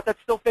mini lot,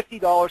 that's still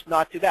 $50,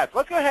 not too bad. So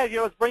let's go ahead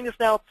here. Let's bring this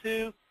now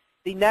to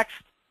the next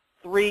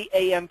 3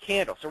 a.m.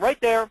 candle. So right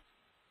there,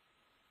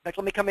 next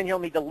let me come in here.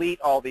 Let me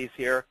delete all these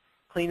here,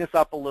 clean this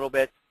up a little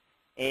bit.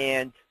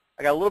 And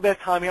I got a little bit of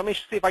time here. Let me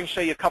see if I can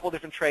show you a couple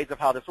different trades of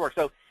how this works.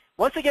 So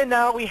once again,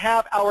 now we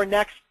have our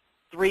next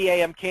 3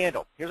 a.m.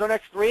 candle. Here's our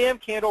next 3 a.m.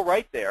 candle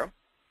right there.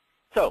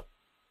 So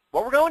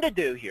what we're going to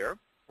do here,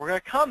 we're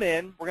going to come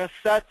in, we're going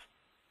to set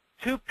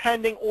 2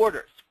 pending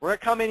orders. We're going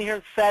to come in here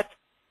and set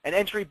an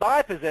entry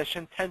buy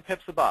position 10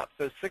 pips above.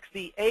 So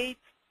 68,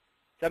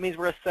 that means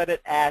we're going to set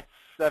it at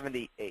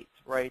 78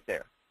 right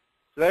there.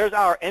 So there's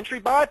our entry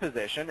buy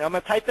position. And I'm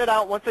going to type that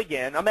out once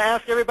again. I'm going to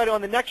ask everybody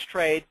on the next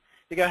trade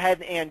to go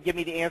ahead and give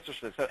me the answers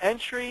to this. So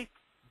entry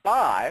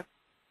buy,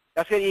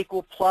 that's going to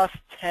equal plus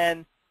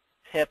 10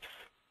 pips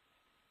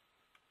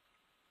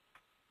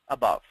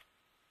above.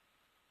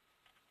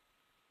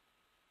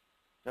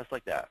 Just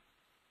like that.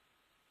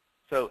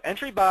 So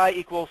entry buy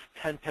equals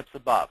 10 pips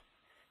above.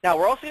 Now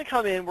we're also going to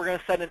come in, we're going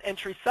to set an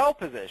entry sell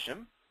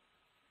position.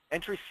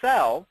 Entry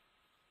sell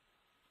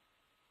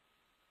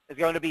is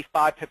going to be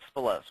 5 pips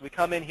below. So we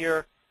come in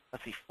here,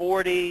 let's see,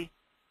 40,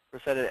 we're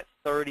set it at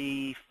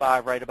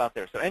 35, right about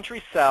there. So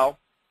entry sell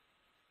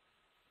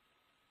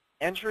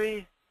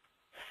is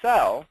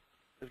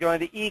going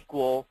to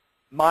equal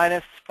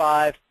minus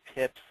 5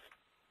 pips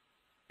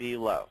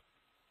below.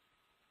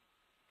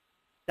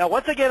 Now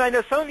once again, I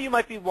know some of you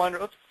might be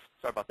wondering, oops,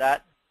 sorry about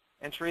that.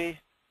 Entry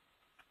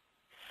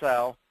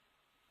sell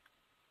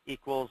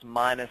equals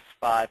minus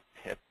 5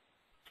 pips.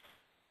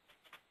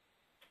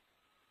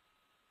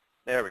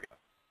 There we go.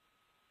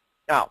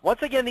 Now,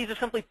 once again, these are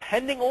simply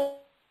pending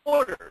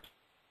orders.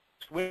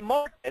 We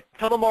market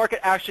until the market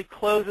actually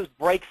closes,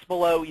 breaks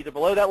below, either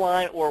below that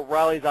line or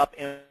rallies up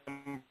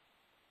and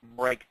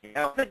breaks.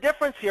 Now, the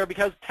difference here,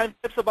 because 10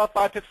 pips above,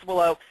 5 pips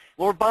below,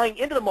 when we're buying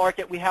into the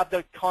market, we have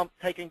to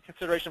take in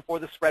consideration for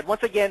the spread.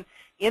 Once again,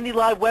 in the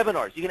live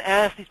webinars, you can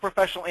ask these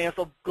professional analysts.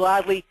 They'll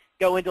gladly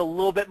go into a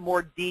little bit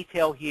more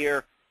detail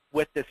here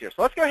with this here.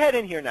 So let's go ahead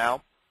in here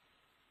now.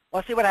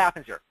 Let's see what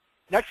happens here.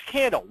 Next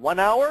candle, 1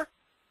 hour,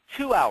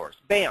 2 hours.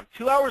 Bam.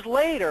 2 hours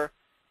later,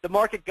 the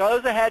market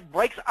goes ahead,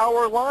 breaks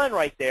our line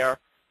right there.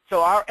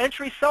 So our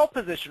entry sell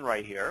position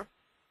right here,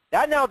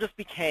 that now just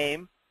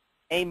became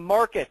a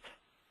market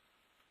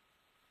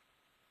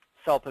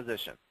sell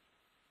position,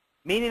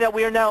 meaning that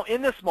we are now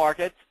in this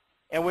market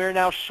and we are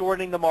now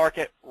shorting the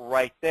market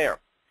right there.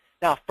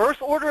 Now,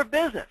 first order of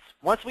business,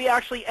 once we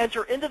actually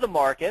enter into the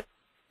market,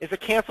 is to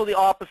cancel the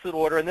opposite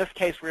order. In this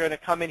case, we're going to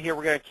come in here,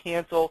 we're going to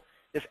cancel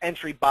this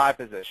entry buy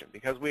position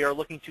because we are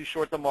looking to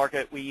short the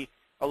market. We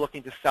are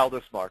looking to sell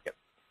this market.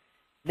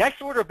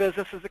 Next order of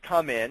business is to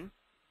come in,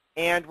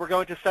 and we're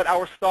going to set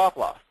our stop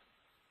loss.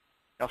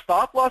 Now,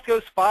 stop loss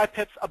goes 5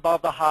 pips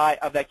above the high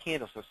of that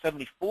candle, so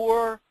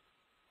 74,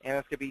 and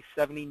that's going to be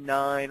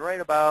 79, right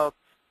about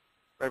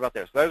there.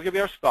 So that's going to be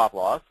our stop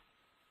loss.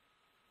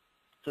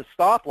 So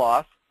stop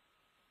loss.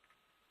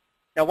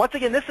 Now, once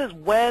again, this is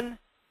when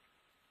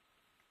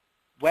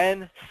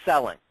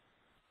selling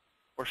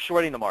or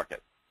shorting the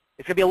market.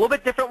 It's going to be a little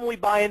bit different when we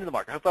buy into the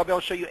market. Hopefully I'll be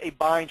able to show you a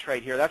buying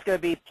trade here. That's going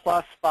to be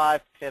plus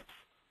 5 pips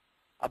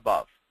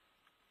above.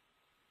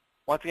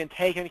 Once again,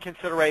 take into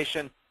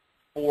consideration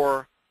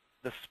for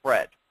the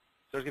spread. So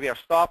there's going to be our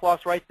stop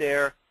loss right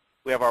there.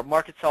 We have our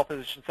market sell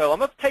position. So I'm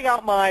going to take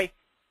out my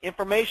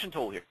information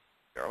tool here.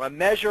 I'm going to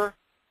measure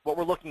what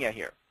we're looking at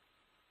here.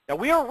 Now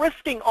we are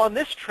risking on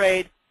this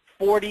trade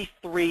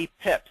 43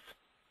 pips.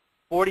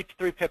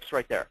 43 pips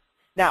right there.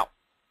 Now,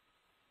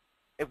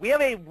 if we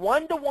have a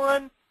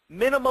 1-to-1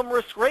 minimum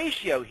risk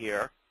ratio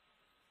here,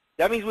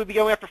 that means we'd be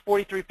going after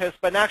 43 pips,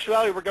 but in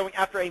actuality, we're going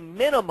after a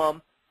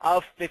minimum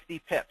of 50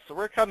 pips. So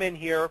we're going to come in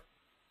here,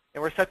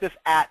 and we're set this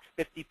at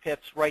 50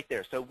 pips right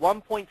there. So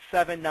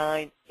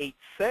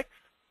 1.7986,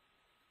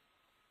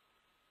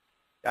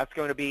 that's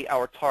going to be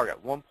our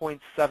target,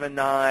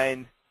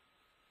 1.7986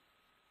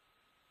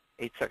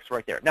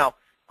 right there. Now,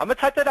 I'm going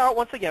to type that out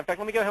once again. In fact,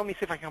 let me go ahead and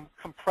see if I can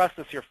compress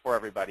this here for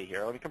everybody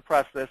here. Let me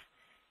compress this.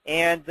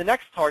 And the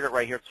next target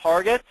right here,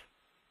 target is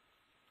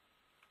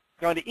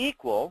going to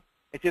equal,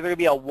 it's either going to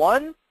be a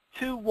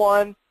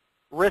 1-to-1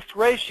 risk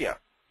ratio.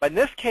 But in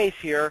this case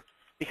here,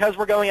 because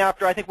we're going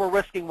after, I think we're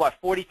risking, what,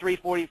 43,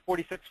 40,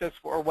 46 pips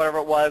or whatever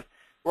it was,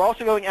 we're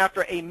also going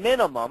after a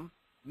minimum,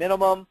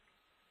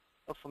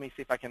 oops, let me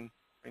see if I can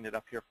bring it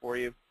up here for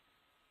you,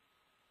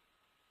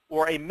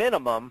 or a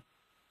minimum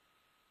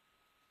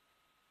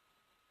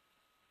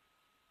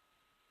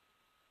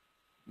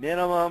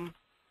minimum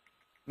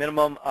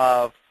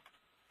of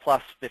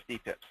plus 50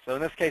 pips. So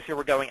in this case here,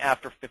 we're going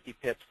after 50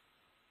 pips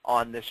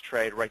on this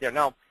trade right there.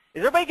 Now,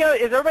 is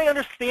everybody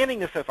understanding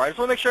this so far? I just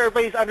want to make sure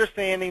everybody's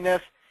understanding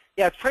this.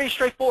 Yeah, it's pretty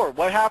straightforward.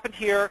 What happened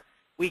here,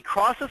 we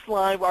crossed this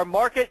line.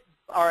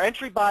 Our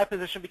entry buy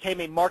position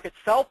became a market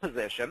sell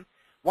position.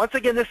 Once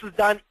again, this is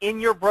done in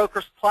your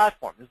broker's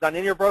platform. It's done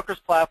in your broker's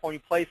platform. You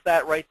place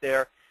that right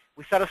there.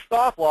 We set a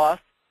stop loss,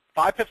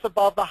 5 pips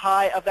above the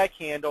high of that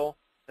candle,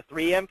 the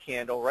 3 a.m.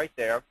 candle right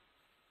there.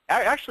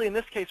 Actually, in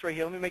this case right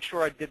here, let me make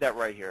sure I did that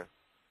right here.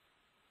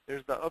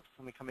 There's the, oops,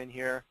 let me come in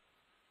here.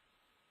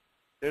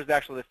 There's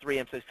actually the 3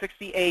 a.m. So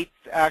 68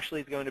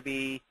 actually is going to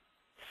be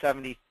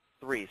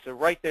 73. So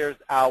right there's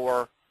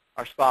our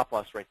stop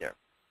loss right there.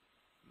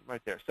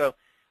 Right there. So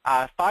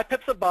 5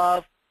 pips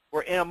above,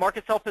 we're in a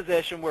market sell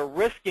position. We're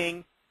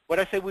risking, what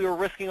I said we were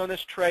risking on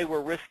this trade,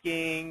 we're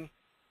risking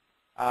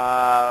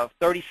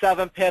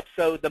 37 pips.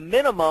 So the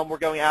minimum we're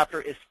going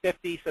after is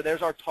 50. So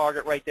there's our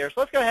target right there. So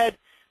let's go ahead.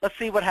 Let's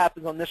see what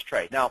happens on this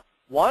trade. Now,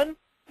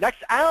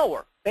 next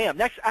hour, bam,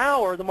 next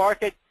hour the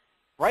market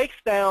breaks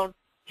down,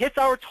 hits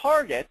our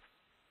target,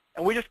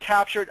 and we just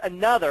captured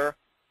another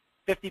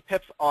 50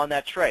 pips on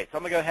that trade. So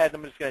I'm going to go ahead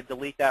and I'm just going to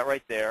delete that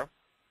right there.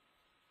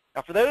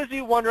 Now, for those of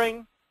you wondering,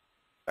 in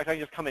fact, I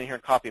can just come in here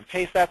and copy and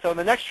paste that. So in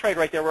the next trade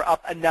right there, we're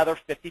up another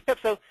 50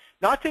 pips. So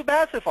not too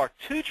bad so far.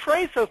 2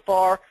 trades so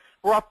far,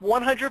 we're up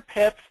 100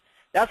 pips.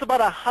 That's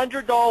about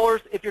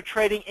 $100 if you're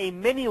trading a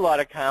mini lot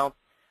account,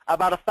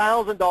 about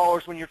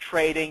 $1,000 when you're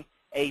trading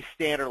a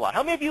standard lot.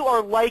 How many of you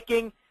are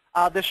liking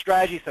this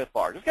strategy so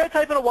far? Just go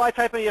type in a Y,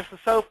 type in a yes.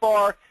 So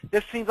far,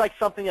 this seems like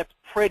something that's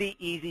pretty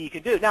easy you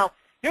can do. Now,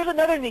 here's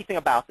another neat thing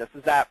about this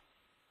is that,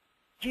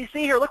 you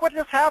see here, look what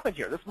just happened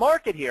here. This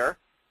market here,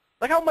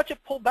 look how much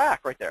it pulled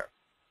back right there.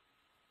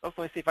 Oops,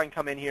 let me see if I can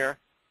come in here.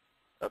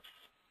 Oops.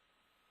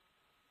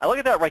 Now look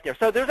at that right there.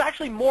 So there's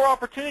actually more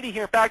opportunity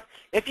here. In fact,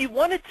 if you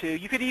wanted to,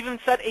 you could even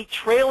set a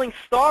trailing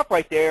stop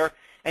right there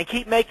and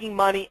keep making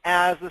money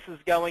as this is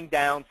going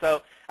down.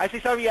 So I see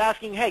some of you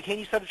asking, hey, can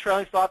you set a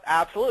trailing stop?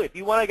 Absolutely. If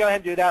you want to go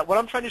ahead and do that, what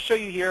I'm trying to show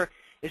you here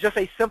is just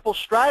a simple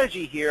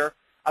strategy here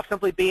of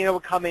simply being able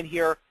to come in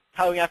here,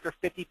 going after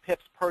 50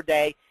 pips per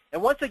day.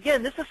 And once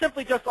again, this is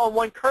simply just on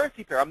one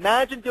currency pair.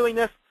 Imagine doing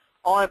this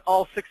on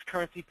all 6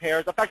 currency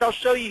pairs. In fact, I'll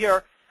show you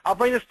here. I'll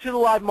bring this to the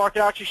live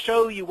market. I'll actually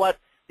show you what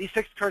these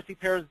 6 currency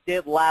pairs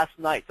did last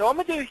night. So I'm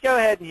going to do, go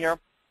ahead and here.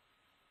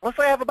 Once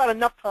I have about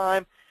enough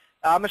time,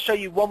 I'm going to show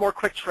you one more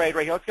quick trade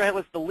right here. Let's go ahead.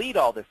 Let's delete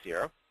all this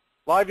here.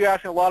 A lot of you are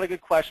asking a lot of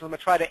good questions. I'm going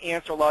to try to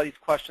answer a lot of these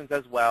questions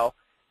as well.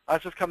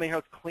 Let's just come in here.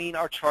 Let's clean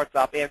our charts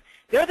up. And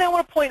the other thing I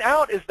want to point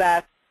out is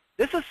that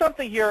this is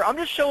something here. I'm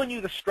just showing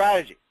you the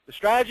strategy. The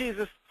strategy is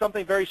just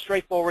something very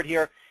straightforward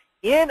here.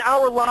 In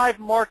our live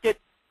market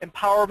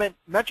empowerment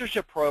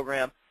mentorship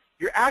program,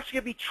 you're actually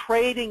going to be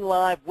trading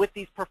live with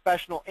these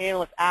professional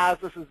analysts as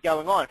this is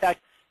going on. In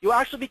fact, you'll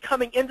actually be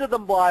coming into the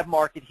live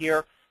market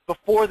here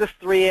before this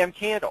 3 a.m.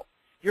 candle.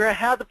 You're going to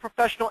have the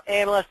professional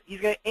analyst. He's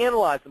going to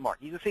analyze the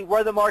market. He's going to see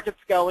where the market's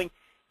going,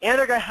 and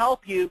they're going to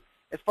help you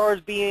as far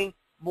as being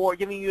more,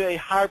 giving you a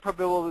higher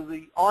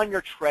probability on your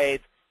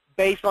trades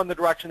based on the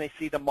direction they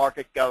see the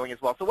market going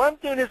as well. So what I'm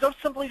doing is I'm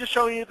simply just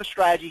showing you the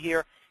strategy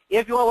here.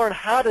 If you want to learn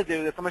how to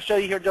do this, I'm going to show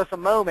you here in just a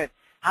moment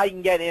how you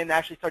can get in and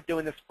actually start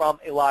doing this from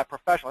a live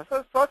professional.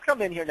 So let's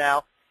come in here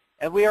now,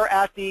 and we are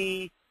at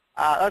the,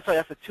 that's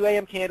the 2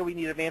 a.m. candle. We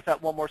need to advance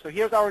that one more. So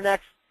here's our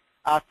next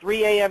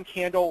 3 a.m.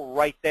 candle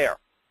right there.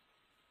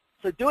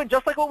 So doing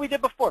just like what we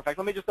did before. In fact,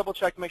 let me just double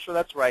check to make sure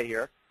that's right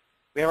here.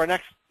 We have our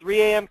next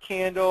 3 a.m.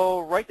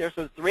 candle right there.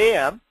 So 3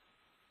 a.m.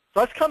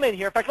 So let's come in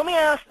here. In fact, let me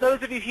ask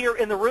those of you here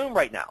in the room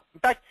right now. In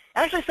fact,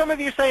 actually some of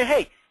you are saying,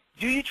 hey,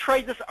 do you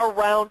trade this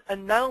around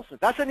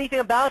announcements? That's the neat thing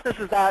about this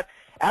is that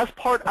as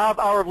part of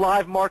our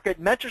live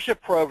market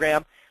mentorship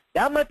program,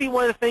 that might be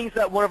one of the things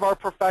that one of our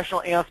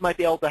professional analysts might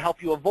be able to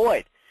help you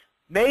avoid.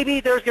 Maybe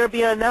there's going to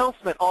be an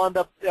announcement on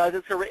the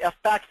that's going to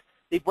affect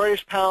the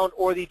British pound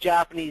or the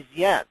Japanese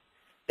yen.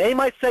 They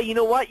might say, you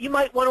know what, you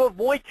might want to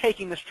avoid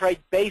taking this trade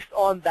based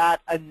on that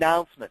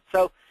announcement.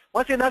 So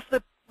once again, that's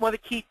one of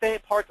the key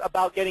parts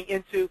about getting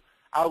into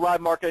our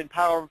live market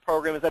empowerment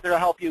program is that they're going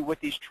to help you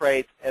with these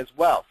trades as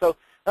well. So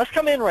let's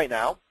come in right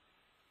now.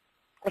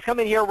 Let's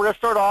come in here. We're going to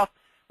start off.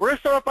 We're going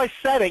to start off by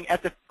setting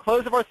at the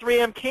close of our 3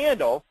 a.m.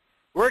 candle.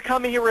 We're going to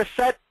come in here. We're going to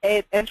set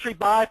an entry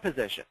buy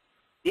position.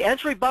 The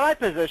entry buy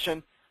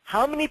position,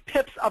 how many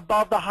pips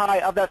above the high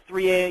of that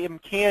 3 a.m.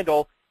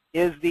 candle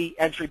is the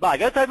entry buy?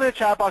 Go type in the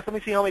chat box. Let me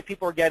see how many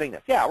people are getting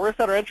this. Yeah, we're going to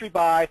set our entry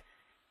buy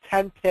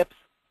 10 pips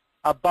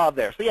above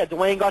there. So yeah,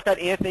 Dwayne got that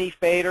Anthony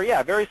fader.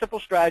 Yeah, very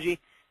simple strategy.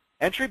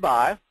 Entry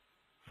buy.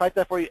 Cite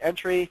that for you.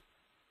 Entry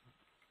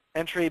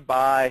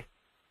buy.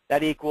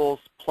 That equals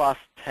plus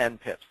 10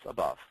 pips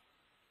above.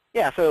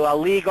 Yeah, so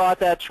Lee got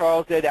that.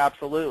 Charles did.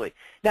 Absolutely.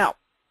 Now,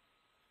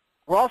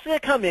 we're also going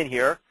to come in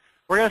here.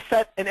 We're going to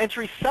set an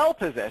entry sell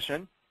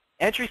position.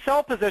 Entry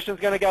sell position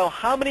is going to go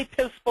how many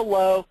pips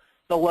below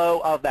the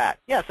low of that?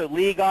 Yeah, so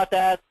Lee got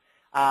that.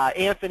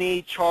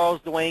 Anthony,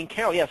 Charles, Dwayne,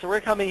 Carol. Yeah, so we're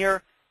going to come in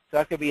here. So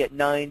that's going to be at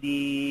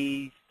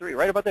 93. 3,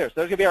 right about there. So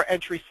there's going to be our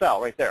entry sell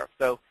right there.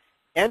 So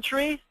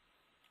entry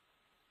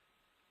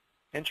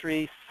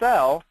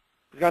sell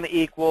is going to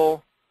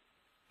equal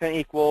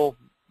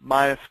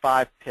minus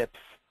 5 pips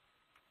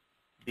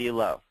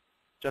below,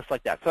 just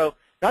like that. So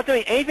not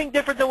doing anything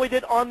different than we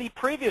did on the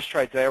previous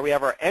trades there. We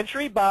have our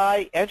entry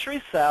buy,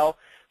 entry sell.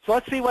 So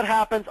let's see what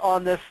happens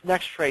on this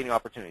next trading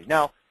opportunity.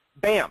 Now,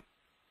 bam,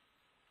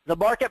 the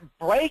market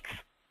breaks,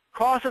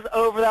 crosses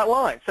over that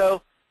line.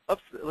 So,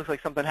 oops, it looks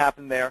like something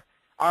happened there.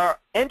 Our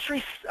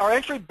entry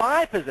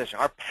buy position,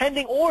 our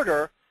pending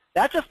order,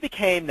 that just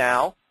became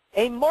now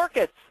a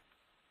market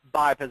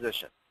buy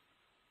position.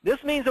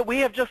 This means that we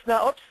have just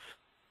now, oops,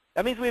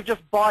 that means we have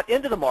just bought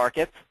into the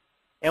market,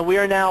 and we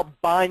are now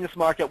buying this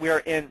market. We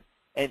are in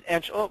an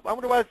entry. Oh, I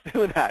wonder why it's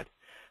doing that.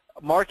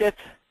 Market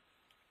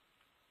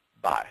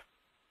buy.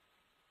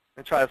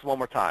 Let's try this one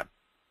more time.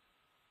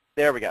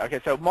 There we go. Okay,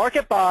 so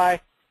market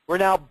buy, we're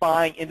now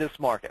buying into this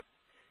market.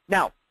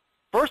 Now,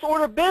 first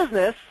order of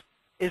business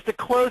is to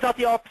close out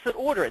the opposite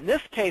order. In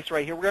this case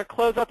right here, we're going to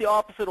close out the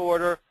opposite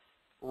order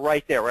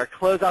right there. We're going to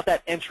close out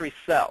that entry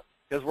sell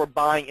because we're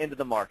buying into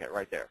the market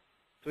right there.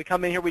 So we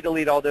come in here, we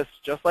delete all this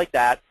just like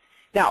that.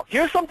 Now,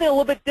 here's something a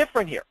little bit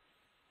different here.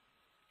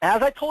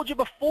 As I told you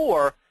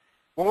before,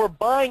 when we're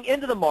buying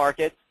into the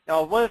market,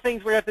 now one of the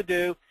things we have to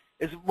do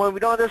is when we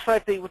don't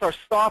understand with our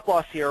stop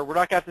loss here, we're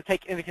not going to have to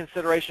take into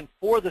consideration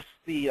for the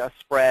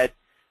spread.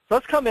 So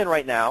let's come in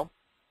right now,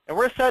 and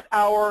we're going to set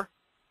our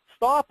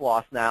stop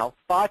loss now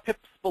 5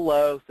 pips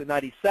below, so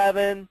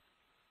 97,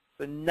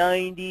 so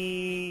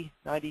 90,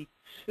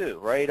 92,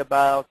 right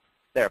about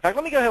there. In fact,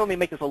 let me go ahead and let me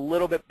make this a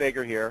little bit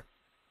bigger here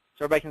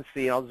so everybody can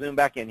see, and I'll zoom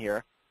back in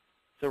here.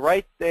 So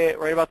right there,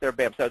 right about there,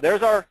 bam. So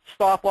there's our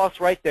stop loss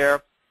right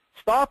there.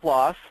 Stop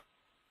loss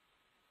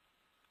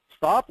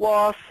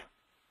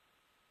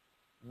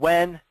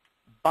when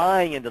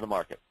buying into the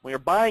market. When you're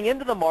buying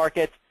into the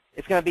market,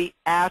 it's going to be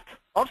at,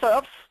 oh, I'm sorry,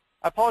 oops,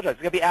 I apologize.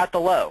 It's going to be at the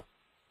low.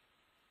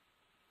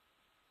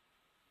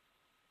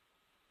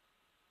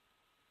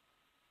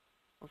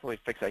 Let me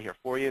fix that here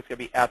for you. It's going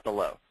to be at the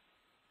low.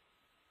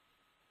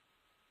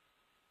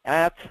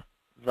 At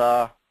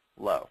the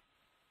low.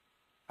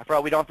 I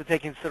forgot we don't have to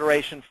take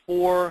consideration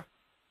for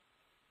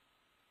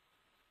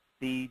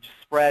the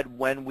spread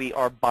when we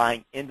are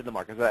buying into the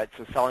market. So that's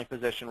a selling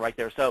position right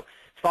there. So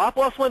stop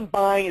loss when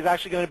buying is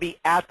actually going to be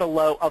at the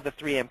low of the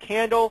 3 a.m.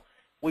 candle.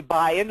 We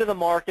buy into the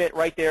market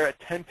right there at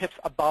 10 pips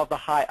above the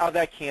high of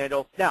that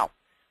candle. Now,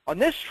 on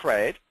this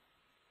trade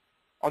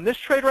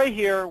right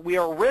here, we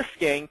are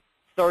risking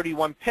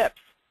 31 pips.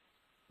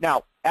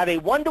 Now, at a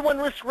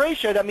 1-to-1 risk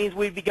ratio, that means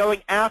we'd be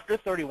going after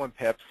 31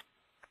 pips.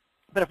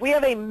 But if we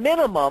have a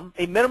minimum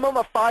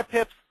of 5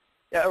 pips,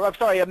 I'm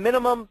sorry, a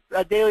minimum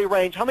daily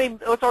range,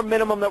 what's our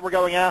minimum that we're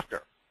going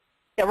after?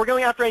 Yeah, we're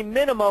going after a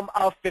minimum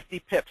of 50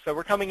 pips. So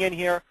we're coming in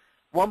here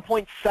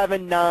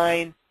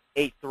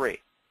 1.7983.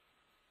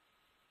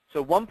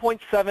 So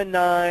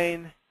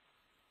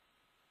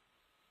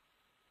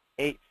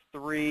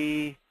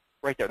 1.7983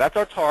 right there. That's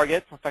our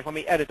target. In fact, let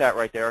me edit that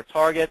right there. Our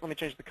target, let me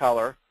change the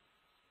color.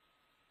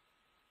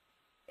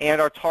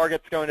 And our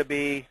target's going to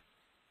be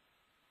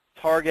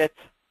target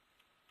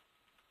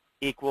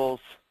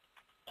equals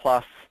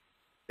plus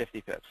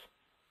 50 pips.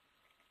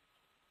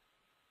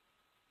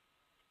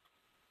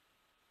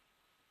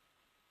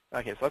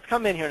 Okay, so let's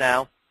come in here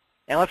now,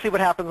 and let's see what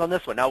happens on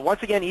this one. Now,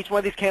 once again, each one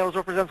of these candles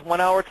represents 1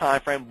 hour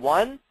time frame.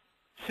 1,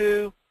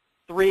 2,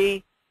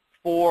 3,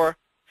 4,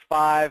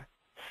 5,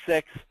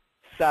 6,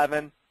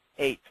 7,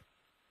 8.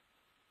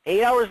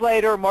 8 hours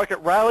later, market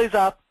rallies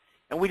up,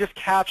 and we just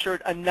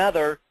captured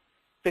another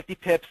 50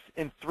 pips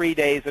in 3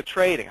 days of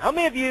trading. How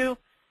many of you,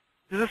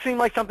 does this seem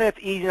like something that's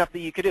easy enough that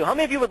you could do? How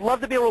many of you would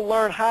love to be able to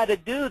learn how to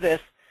do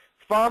this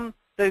from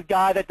the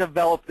guy that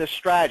developed this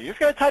strategy? Just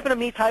going to type in a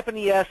me, type in a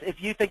yes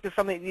if you think there's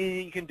something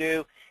you can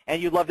do,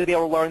 and you'd love to be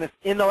able to learn this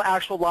in the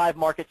actual live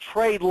market,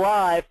 trade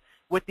live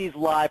with these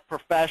live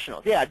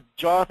professionals. Yeah,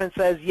 Jonathan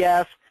says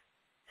yes.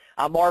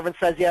 Marvin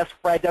says yes.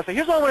 Fred does. So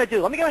here's what I want to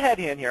do. Let me go ahead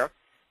in here.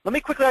 Let me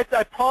quickly,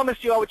 I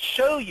promised you I would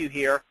show you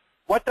here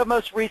what the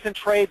most recent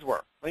trades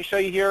were. Let me show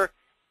you here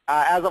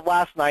as of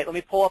last night. Let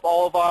me pull up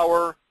all of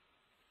our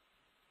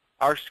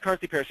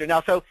currency pairs here.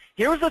 Now, so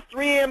here's the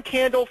 3 a.m.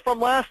 candle from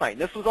last night.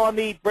 This was on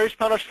the British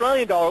pound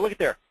Australian dollar. Look at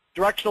there.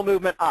 Directional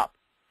movement up.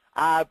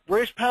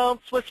 British pound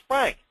Swiss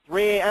franc.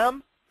 3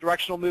 a.m.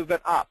 Directional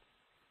movement up.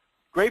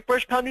 Great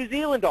British pound New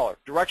Zealand dollar.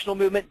 Directional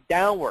movement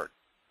downward.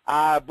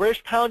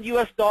 British pound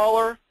U.S.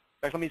 dollar. In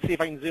fact, let me see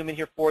if I can zoom in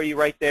here for you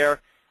right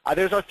there.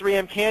 There's our 3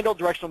 a.m. candle.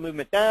 Directional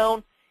movement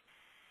down.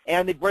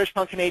 And the British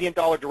pound Canadian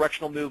dollar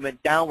directional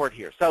movement downward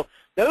here. So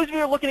those of you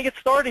who are looking to get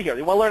started here,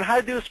 you want to learn how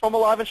to do this from a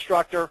live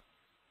instructor,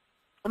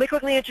 let me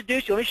quickly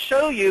introduce you. Let me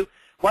show you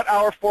what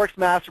our Forex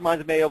Masterminds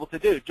have been able to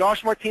do.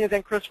 Josh Martinez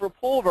and Christopher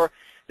Pulver,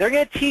 they're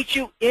going to teach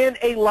you in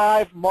a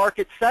live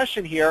market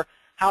session here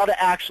how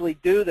to actually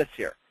do this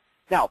here.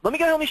 Now, let me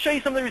go ahead and let me show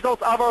you some of the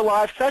results of our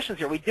live sessions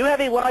here. We do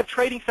have a live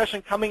trading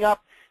session coming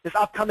up this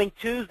upcoming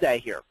Tuesday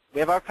here. We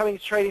have our upcoming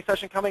trading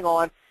session coming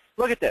on.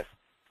 Look at this.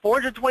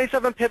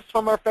 427 pips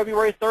from our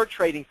February 3rd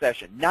trading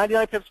session,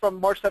 99 pips from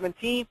March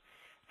 17th,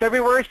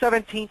 February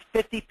 17th,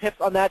 50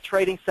 pips on that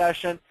trading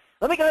session.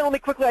 Let me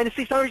quickly, I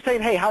see some of you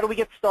saying, hey, how do we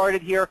get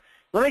started here?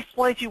 Let me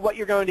explain to you what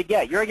you're going to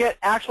get. You're going to get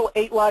actual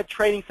 8 live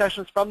trading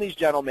sessions from these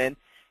gentlemen.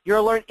 You're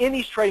going to learn in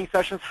these trading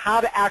sessions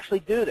how to actually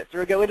do this.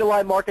 They're going to go into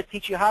live market,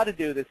 teach you how to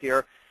do this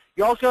here.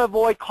 You're also going to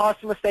avoid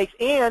costly mistakes,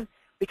 and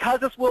because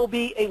this will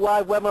be a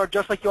live webinar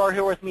just like you are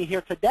here with me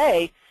here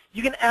today,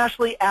 you can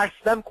actually ask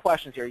them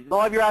questions here. A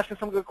lot of you are asking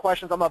some good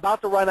questions. I'm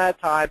about to run out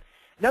of time.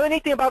 Another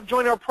neat thing about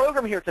joining our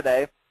program here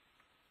today,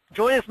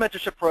 joining this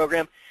mentorship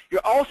program,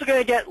 you're also going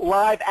to get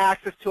live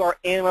access to our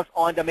Analyst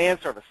On Demand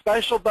service.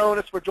 Special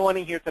bonus for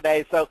joining here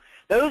today. So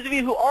those of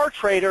you who are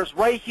traders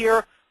right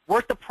here,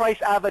 worth the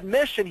price out of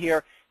admission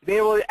here, to be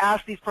able to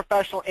ask these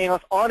professional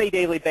analysts on a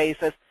daily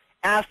basis,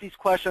 ask these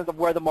questions of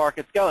where the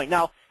market's going.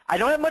 Now, I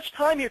don't have much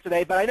time here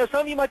today, but I know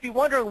some of you might be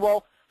wondering,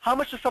 well, how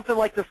much does something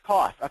like this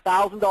cost?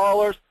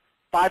 $1,000?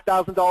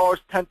 $5,000,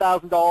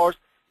 $10,000, to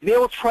be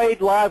able to trade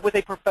live with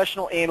a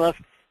professional analyst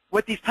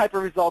with these type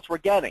of results we're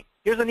getting.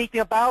 Here's the neat thing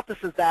about this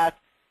is that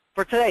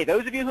for today,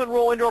 those of you who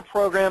enroll into our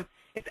program,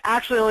 it's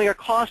actually only going to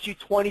cost you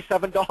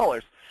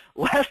 $27.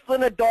 Less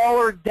than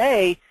 $1 a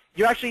day,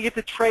 you actually get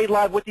to trade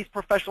live with these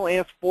professional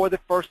analysts for the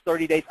first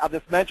 30 days of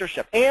this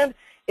mentorship. And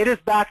it is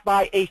backed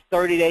by a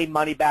 30-day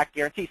money-back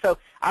guarantee. So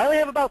I only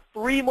have about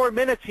 3 more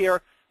minutes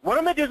here. What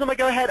I'm going to do is I'm going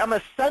to go ahead, I'm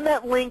going to send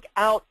that link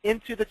out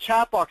into the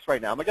chat box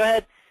right now. I'm going to go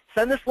ahead,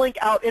 send this link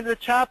out into the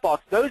chat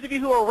box. Those of you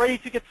who are ready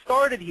to get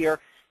started here,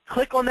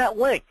 click on that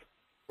link.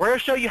 We're going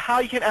to show you how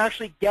you can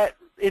actually get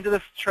into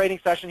this trading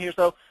session here.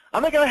 So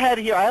I'm going to go ahead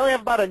here. I only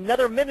have about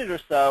another minute or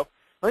so.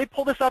 Let me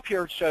pull this up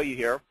here and show you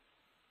here.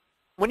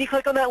 When you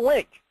click on that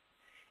link,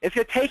 it's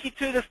going to take you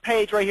to this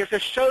page right here. It's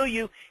going to show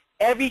you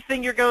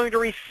everything you're going to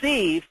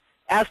receive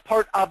as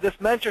part of this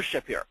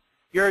mentorship here.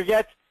 You're going to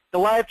get the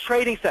live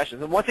trading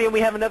sessions. And once again, we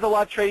have another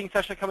live trading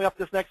session coming up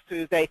this next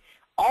Tuesday.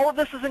 All of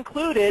this is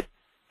included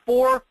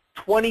for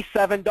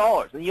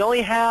 $27. And you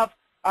only have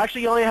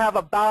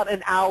about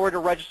an hour to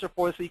register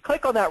for this. So you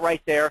click on that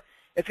right there.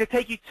 It's going to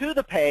take you to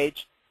the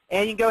page,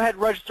 and you can go ahead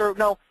and register.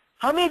 Now,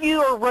 how many of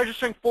you are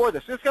registering for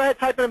this? Just go ahead,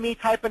 type in a me,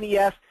 type in a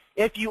yes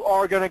if you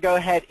are going to go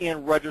ahead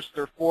and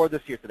register for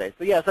this here today.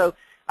 So yeah, so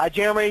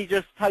Jeremy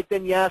just typed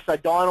in yes.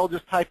 Donald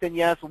just typed in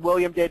yes.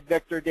 William did.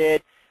 Victor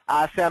did.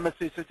 Sam and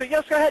Susan. So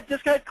yes, go ahead.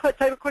 Just go ahead,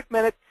 take a quick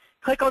minute.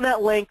 Click on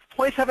that link.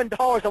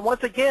 $27. And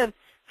once again,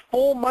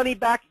 full money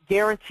back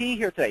guarantee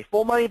here today.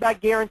 Full money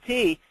back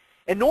guarantee.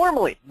 And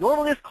normally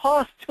this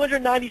costs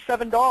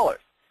 $297.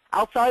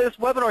 Outside of this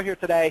webinar here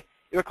today,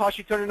 it would cost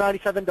you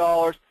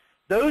 $297.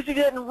 Those of you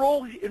that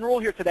enroll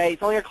here today,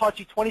 it's only going to cost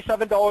you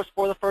 $27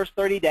 for the first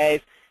 30 days.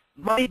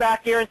 Money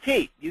back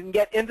guarantee. You can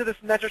get into this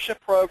mentorship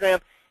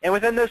program, and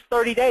within those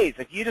 30 days,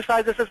 if you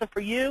decide this isn't for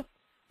you,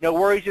 no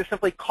worries. You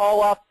simply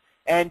call up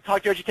and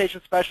talk to your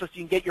education specialist.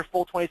 You can get your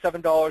full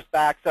 $27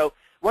 back. So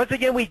once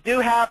again, we do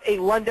have a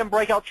London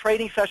breakout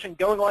trading session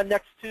going on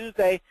next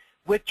Tuesday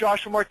with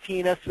Joshua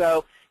Martinez.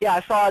 So yeah,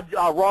 I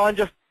saw Ron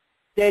just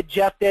did,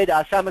 Jeff did,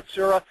 Sam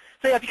Matsura.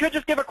 So yeah, if you could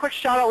just give a quick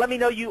shout out, let me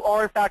know you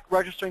are in fact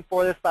registering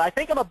for this. But I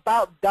think I'm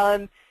about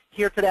done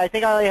here today. I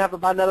think I only have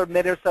about another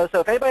minute or so.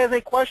 So if anybody has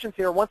any questions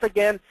here, once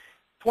again,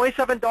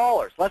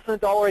 $27, less than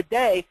 $1 a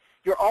day.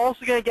 You're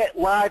also going to get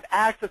live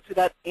access to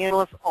that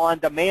Analyst On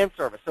Demand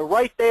service. So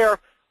right there,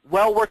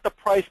 well worth the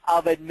price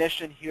of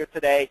admission here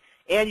today.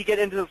 And you get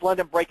into this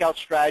London breakout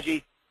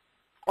strategy.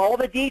 All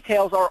the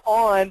details are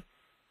on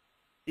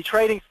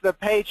the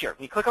page here.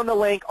 When you click on the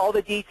link, all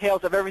the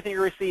details of everything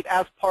you receive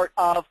as part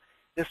of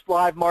this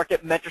live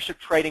market mentorship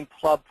trading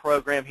club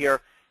program here.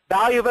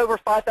 Value of over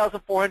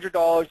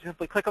 $5,400. You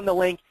simply click on the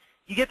link.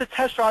 You get to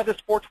test drive this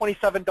for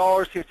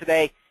 $27 here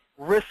today.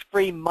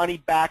 Risk-free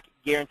money-back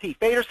guarantee.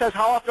 Fader says,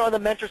 how often are the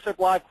mentorship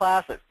live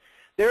classes?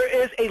 There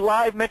is a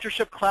live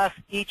mentorship class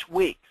each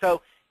week.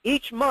 So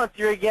each month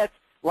you're going to get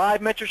live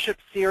mentorship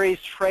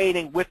series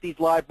trading with these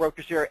live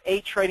brokers here.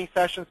 8 trading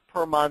sessions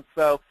per month.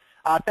 So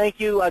thank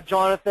you,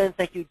 Jonathan.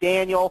 Thank you,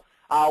 Daniel,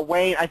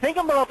 Wayne. I think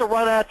I'm about to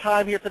run out of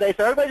time here today.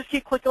 So everybody just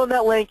keep clicking on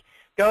that link.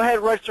 Go ahead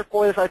and register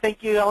for this. I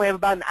think you only have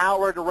about an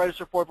hour to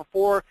register for it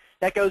before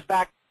that goes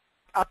back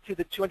up to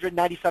the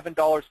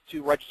 $297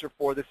 to register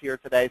for this here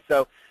today.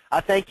 So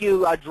thank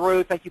you,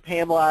 Drew. Thank you,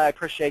 Pamela. I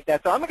appreciate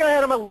that. So I'm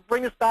going to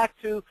bring this back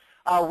to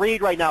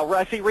Reed right now.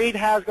 I see Reed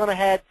has gone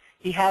ahead.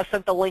 He has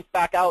sent the link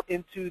back out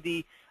into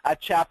the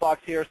chat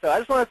box here. So I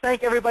just want to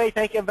thank everybody.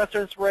 Thank you,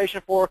 Investor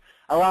Inspiration, for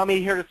allowing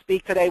me here to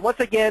speak today. Once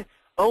again,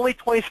 only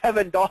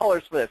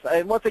 $27 for this.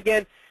 And once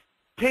again,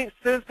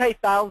 students pay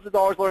thousands of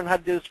dollars learning how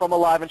to do this from a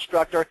live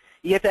instructor.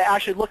 You get to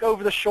actually look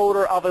over the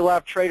shoulder of a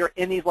live trader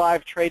in these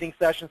live trading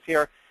sessions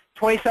here.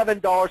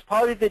 $27,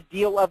 probably the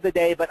deal of the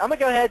day. But I'm going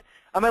to go ahead.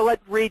 I'm going to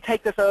let Reed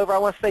take this over. I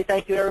want to say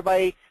thank you to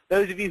everybody,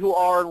 those of you who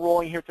are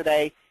enrolling here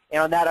today.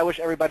 And on that, I wish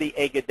everybody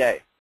a good day.